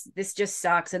just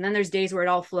sucks. And then there's days where it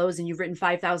all flows and you've written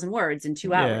 5,000 words in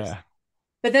 2 hours. Yeah.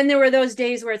 But then there were those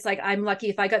days where it's like, I'm lucky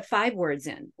if I got 5 words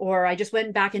in, or I just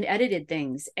went back and edited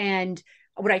things. And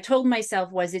what I told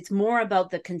myself was it's more about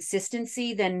the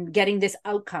consistency than getting this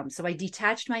outcome. So I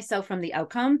detached myself from the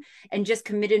outcome and just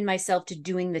committed myself to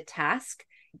doing the task.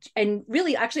 And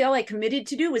really, actually, all I committed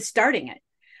to do was starting it.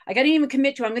 I didn't even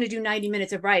commit to, I'm going to do 90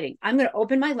 minutes of writing. I'm going to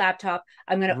open my laptop.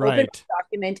 I'm going to open my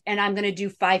document and I'm going to do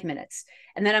 5 minutes.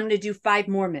 And then I'm going to do 5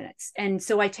 more minutes. And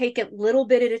so I take it little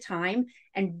bit at a time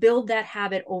and build that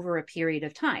habit over a period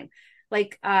of time.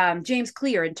 Like James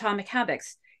Clear in Atomic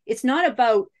Habits, it's not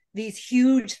about these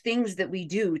huge things that we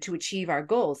do to achieve our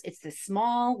goals. It's the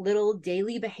small little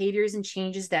daily behaviors and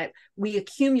changes that we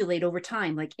accumulate over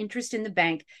time, like interest in the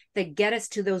bank, that get us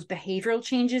to those behavioral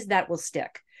changes that will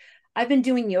stick. I've been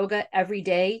doing yoga every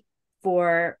day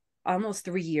for almost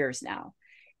 3 years now.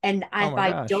 And Oh if my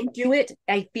I gosh. don't do it,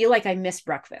 I feel like I miss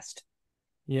breakfast.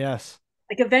 Yes.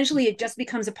 Like eventually it just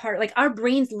becomes a part, like our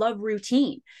brains love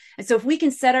routine. And so if we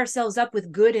can set ourselves up with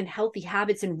good and healthy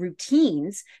habits and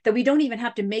routines that we don't even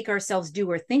have to make ourselves do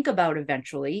or think about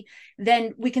eventually,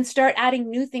 then we can start adding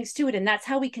new things to it. And that's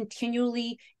how we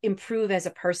continually improve as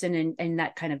a person in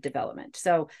that kind of development.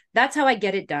 So that's how I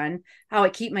get it done, how I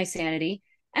keep my sanity.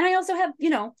 And I also have,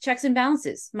 checks and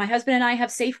balances. My husband and I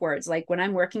have safe words. Like when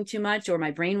I'm working too much or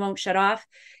my brain won't shut off,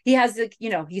 he has the,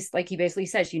 he's like, he basically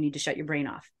says, you need to shut your brain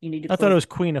off. You need to I thought it close. was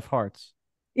Queen of Hearts.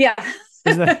 Yeah.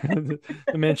 Isn't that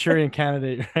the Manchurian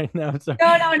candidate right now? So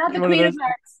No, not the one of Queen of those.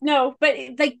 Hearts. No, but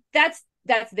like that's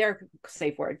their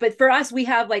safe word. But for us, we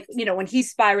have like, when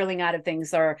he's spiraling out of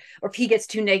things or if he gets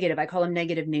too negative, I call him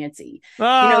Negative Nancy. You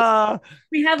know, Ah,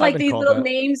 we have I've like been these called little that.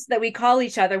 names that we call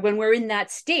each other when we're in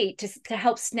that state to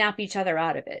help snap each other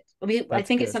out of it. I That's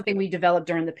think it's good. something we developed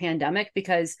during the pandemic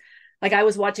because like I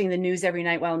was watching the news every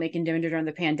night while making dinner during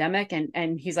the pandemic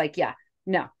and he's like, yeah,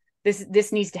 no,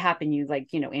 this needs to happen. You like,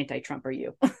 anti-Trump are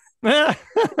you.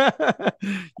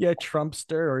 Yeah,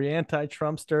 Trumpster or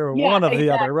anti-Trumpster or Yeah, one of the other,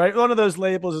 exactly. right? One of those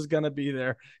labels is going to be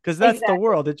there because that's the Exactly.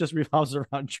 world. It just revolves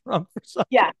around Trump for some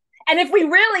Yeah. And if we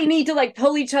really need to like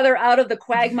pull each other out of the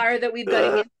quagmire that we've got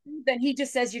reason. into, then he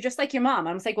just says, you're just like your mom.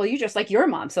 I'm like, well, you're just like your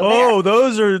mom. So there. Oh,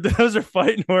 those are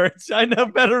fighting words. I know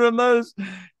better than those.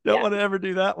 Don't Yeah. want to ever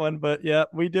do that one, but yeah,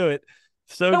 we do it.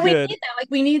 So But we good. need that. Like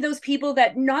we need those people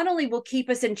that not only will keep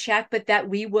us in check, but that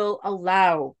we will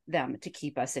allow them to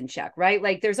keep us in check, right?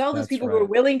 Like there's all those That's people who are right.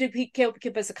 willing to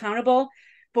keep us accountable.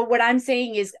 But what I'm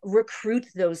saying is recruit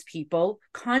those people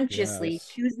consciously, Yes.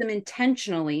 choose them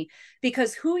intentionally,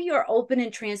 because who you're open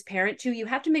and transparent to, you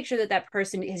have to make sure that that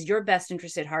person has your best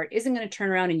interest at heart, isn't going to turn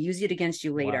around and use it against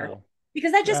you later, Wow.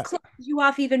 because that just That closes you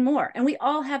off even more. And we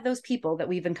all have those people that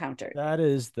we've encountered. that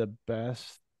is the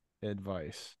best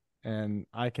advice. And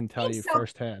I can tell you So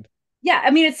firsthand. yeah, I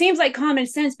mean, it seems like common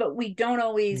sense, but we don't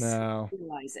always No,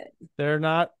 realize it. they're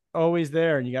not always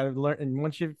there. And you got to learn. And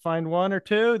once you find one or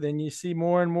two, then you see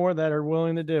more and more that are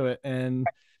willing to do it. And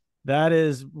that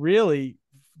is really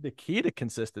the key to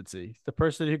consistency. The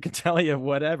person who can tell you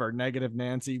whatever, negative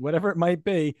Nancy, Yeah. whatever it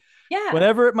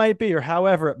might be, or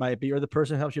however it might be, or the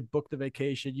person who helps you book the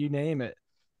vacation, you name it.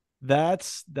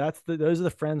 Those are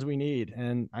the friends we need.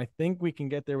 And I think we can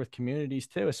get there with communities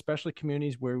too, especially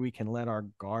communities where we can let our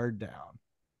guard down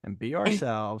and be And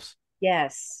ourselves.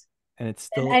 yes. And it And,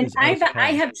 still and is I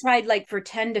okay. have tried like for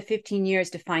 10 to 15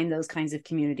 years to find those kinds of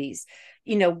communities.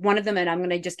 One of them, and I'm going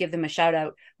to just give them a shout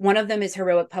out. One of them is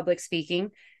Heroic Public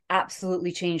Speaking,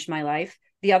 absolutely changed my life.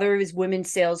 The other is Women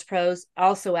Sales Pros,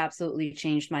 also absolutely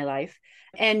changed my life.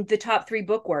 And the Top 3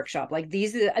 Book Workshop, like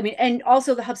these are, I mean, and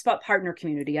also the HubSpot Partner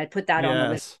Community. I put that on the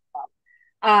list.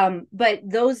 Yes. But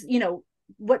those,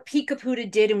 what Pete Caputa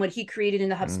did and what he created in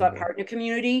the HubSpot Mm, partner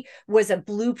community was a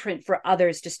blueprint for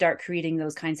others to start creating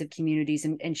those kinds of communities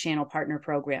and channel partner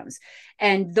programs.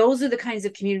 And those are the kinds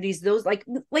of communities, those like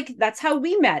that's how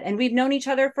we met. And we've known each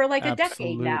other for like a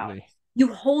decade now. absolutely.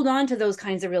 You hold on to those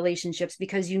kinds of relationships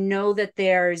because you know that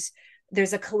there's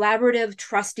a collaborative,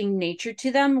 trusting nature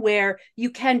to them where you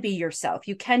can be yourself.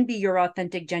 You can be your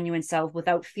authentic, genuine self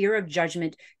without fear of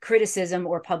judgment, criticism,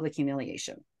 or public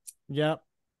humiliation. Yep.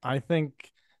 I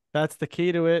think that's the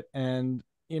key to it. And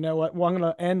you know what? Well, I'm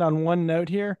going to end on one note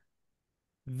here.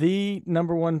 The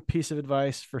number one piece of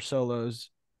advice for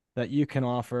solos that you can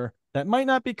offer that might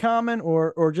not be common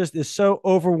or just is so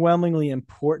overwhelmingly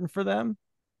important for them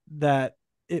that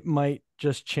it might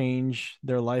just change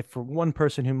their life for one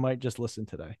person who might just listen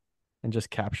today and just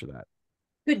capture that.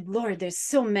 Good Lord, there's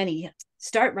so many.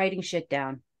 Start writing shit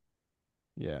down,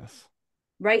 Yes.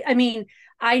 right? I mean,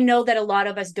 I know that a lot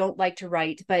of us don't like to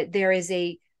write, but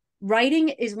writing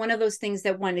is one of those things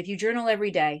that if you journal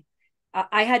every day,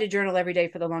 I had to journal every day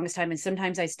for the longest time. And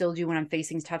sometimes I still do when I'm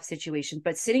facing tough situations,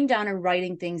 but sitting down and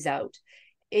writing things out,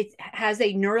 it has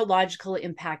a neurological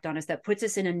impact on us that puts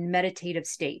us in a meditative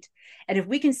state. And if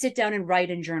we can sit down and write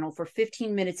and journal for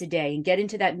 15 minutes a day and get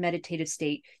into that meditative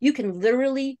state, you can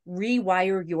literally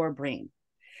rewire your brain.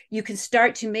 You can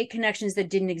start to make connections that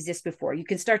didn't exist before. You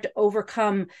can start to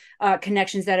overcome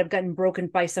connections that have gotten broken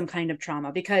by some kind of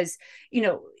trauma, because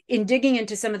in digging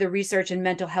into some of the research in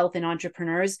mental health and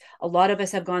entrepreneurs, a lot of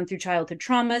us have gone through childhood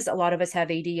traumas. A lot of us have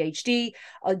ADHD,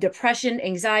 depression,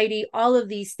 anxiety, all of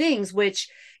these things, which,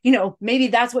 maybe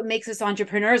that's what makes us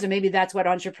entrepreneurs, or maybe that's what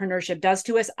entrepreneurship does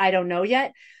to us. I don't know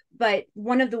yet. But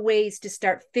one of the ways to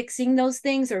start fixing those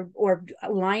things, or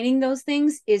aligning those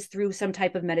things, is through some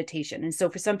type of meditation. And so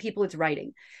for some people, it's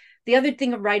writing. The other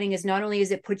thing of writing is not only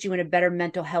does it put you in a better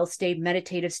mental health state,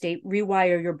 meditative state,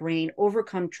 rewire your brain,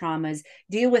 overcome traumas,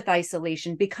 deal with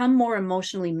isolation, become more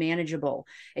emotionally manageable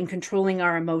and controlling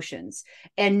our emotions,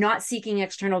 and not seeking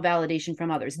external validation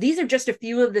from others. These are just a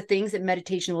few of the things that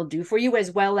meditation will do for you,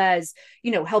 as well as,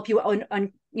 help you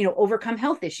overcome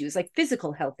health issues, like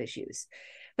physical health issues.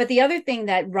 But the other thing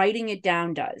that writing it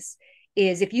down does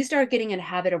is, if you start getting in a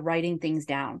habit of writing things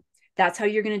down, that's how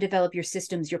you're going to develop your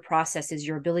systems, your processes,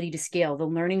 your ability to scale, the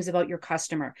learnings about your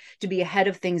customer, to be ahead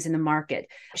of things in the market,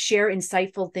 share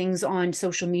insightful things on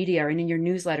social media and in your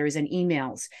newsletters and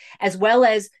emails, as well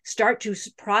as start to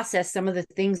process some of the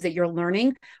things that you're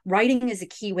learning. Writing is a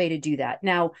key way to do that.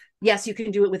 Now, yes, you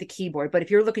can do it with a keyboard, but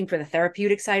if you're looking for the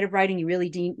therapeutic side of writing, you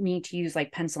really need to use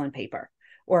like pencil and paper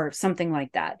or something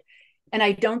like that. And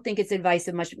I don't think it's advice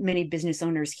that many business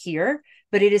owners hear,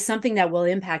 but it is something that will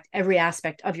impact every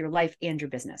aspect of your life and your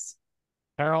business.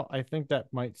 Carole, I think that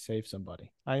might save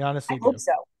somebody. I I honestly hope do.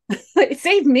 so. It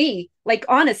saved me, like,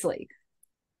 honestly.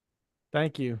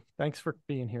 Thank you. Thanks for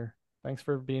being here. Thanks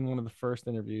for being one of the first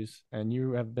interviews. And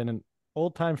you have been an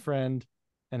old time friend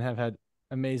and have had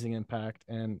amazing impact.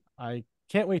 And I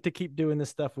can't wait to keep doing this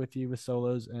stuff with you with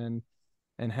solos and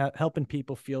helping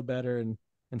people feel better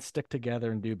and stick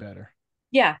together and do better.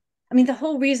 Yeah. I mean, the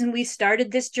whole reason we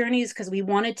started this journey is because we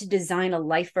wanted to design a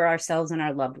life for ourselves and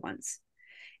our loved ones.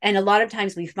 And a lot of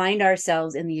times we find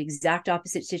ourselves in the exact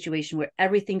opposite situation where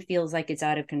everything feels like it's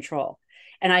out of control.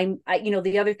 And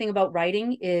the other thing about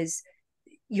writing is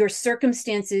your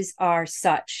circumstances are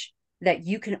such that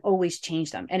you can always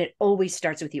change them. And it always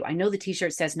starts with you. I know the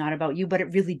t-shirt says not about you, but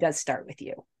it really does start with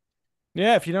you.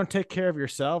 Yeah, if you don't take care of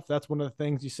yourself, that's one of the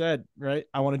things you said, right?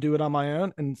 I want to do it on my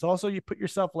own. And it's also you put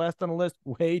yourself last on the list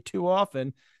way too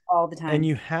often. All the And time.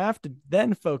 you have to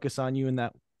then focus on you in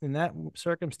that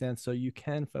circumstance so you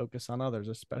can focus on others,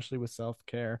 especially with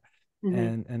self-care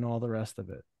Mm-hmm. and all the rest of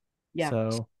it. Yeah.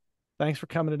 So thanks for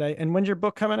coming today. And when's your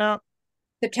book coming out?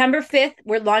 September 5th,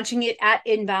 we're launching it at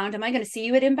Inbound. Am I going to see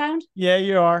you at Inbound? Yeah,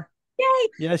 you are. Yay.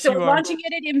 Yes, So you we're are. launching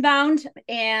it at Inbound,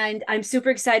 and I'm super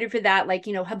excited for that. Like,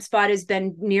 HubSpot has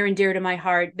been near and dear to my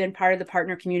heart, been part of the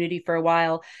partner community for a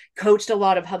while, coached a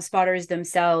lot of HubSpotters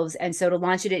themselves. And so to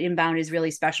launch it at Inbound is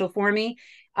really special for me.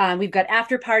 We've got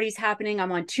after parties happening.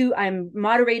 I'm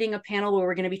moderating a panel where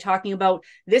we're going to be talking about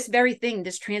this very thing,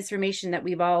 this transformation that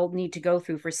we've all need to go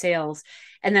through for sales.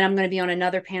 And then I'm going to be on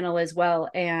another panel as well.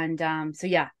 And so,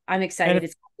 yeah, I'm And excited.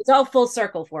 if It's all full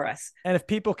circle for us. and if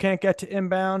people can't get to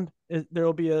Inbound, there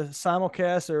will be a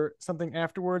simulcast or something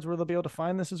afterwards where they'll be able to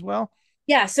find this as well.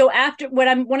 Yeah. So after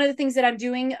one of the things that I'm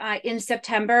doing in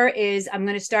September is I'm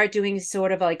going to start doing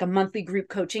sort of like a monthly group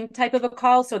coaching type of a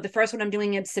call. So the first one I'm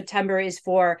doing in September is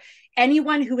for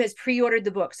anyone who has pre-ordered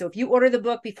the book. So if you order the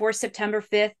book before September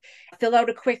 5th, fill out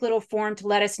a quick little form to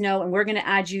let us know. And we're going to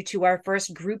add you to our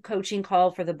first group coaching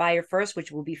call for the buyer first,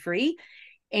 which will be free.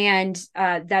 And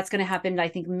that's going to happen, I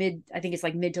think it's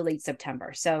like mid to late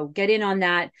September. So get in on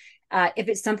that. If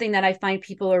it's something that I find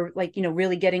people are like,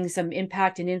 really getting some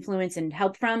impact and influence and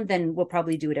help from, then we'll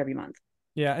probably do it every month.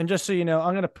 Yeah, and just so you know,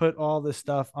 I'm going to put all this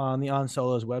stuff on the On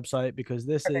Solos website because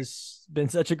this Perfect. has been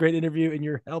such a great interview and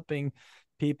you're helping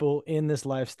people in this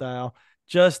lifestyle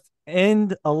just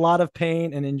end a lot of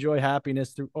pain and enjoy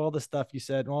happiness through all the stuff you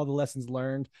said and all the lessons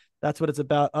learned. That's what it's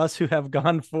about. Us who have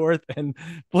gone forth and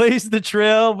blazed the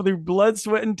trail through blood,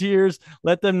 sweat, and tears.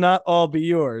 Let them not all be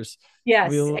yours.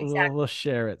 Yes, We'll exactly.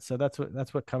 share it. So that's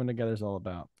what coming together is all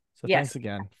about. So Yes. thanks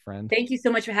again, friend. Thank you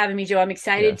so much for having me, Joe. I'm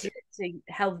excited Yes. to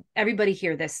help everybody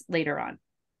hear this later on.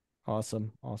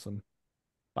 Awesome. Awesome.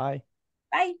 Bye.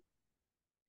 Bye.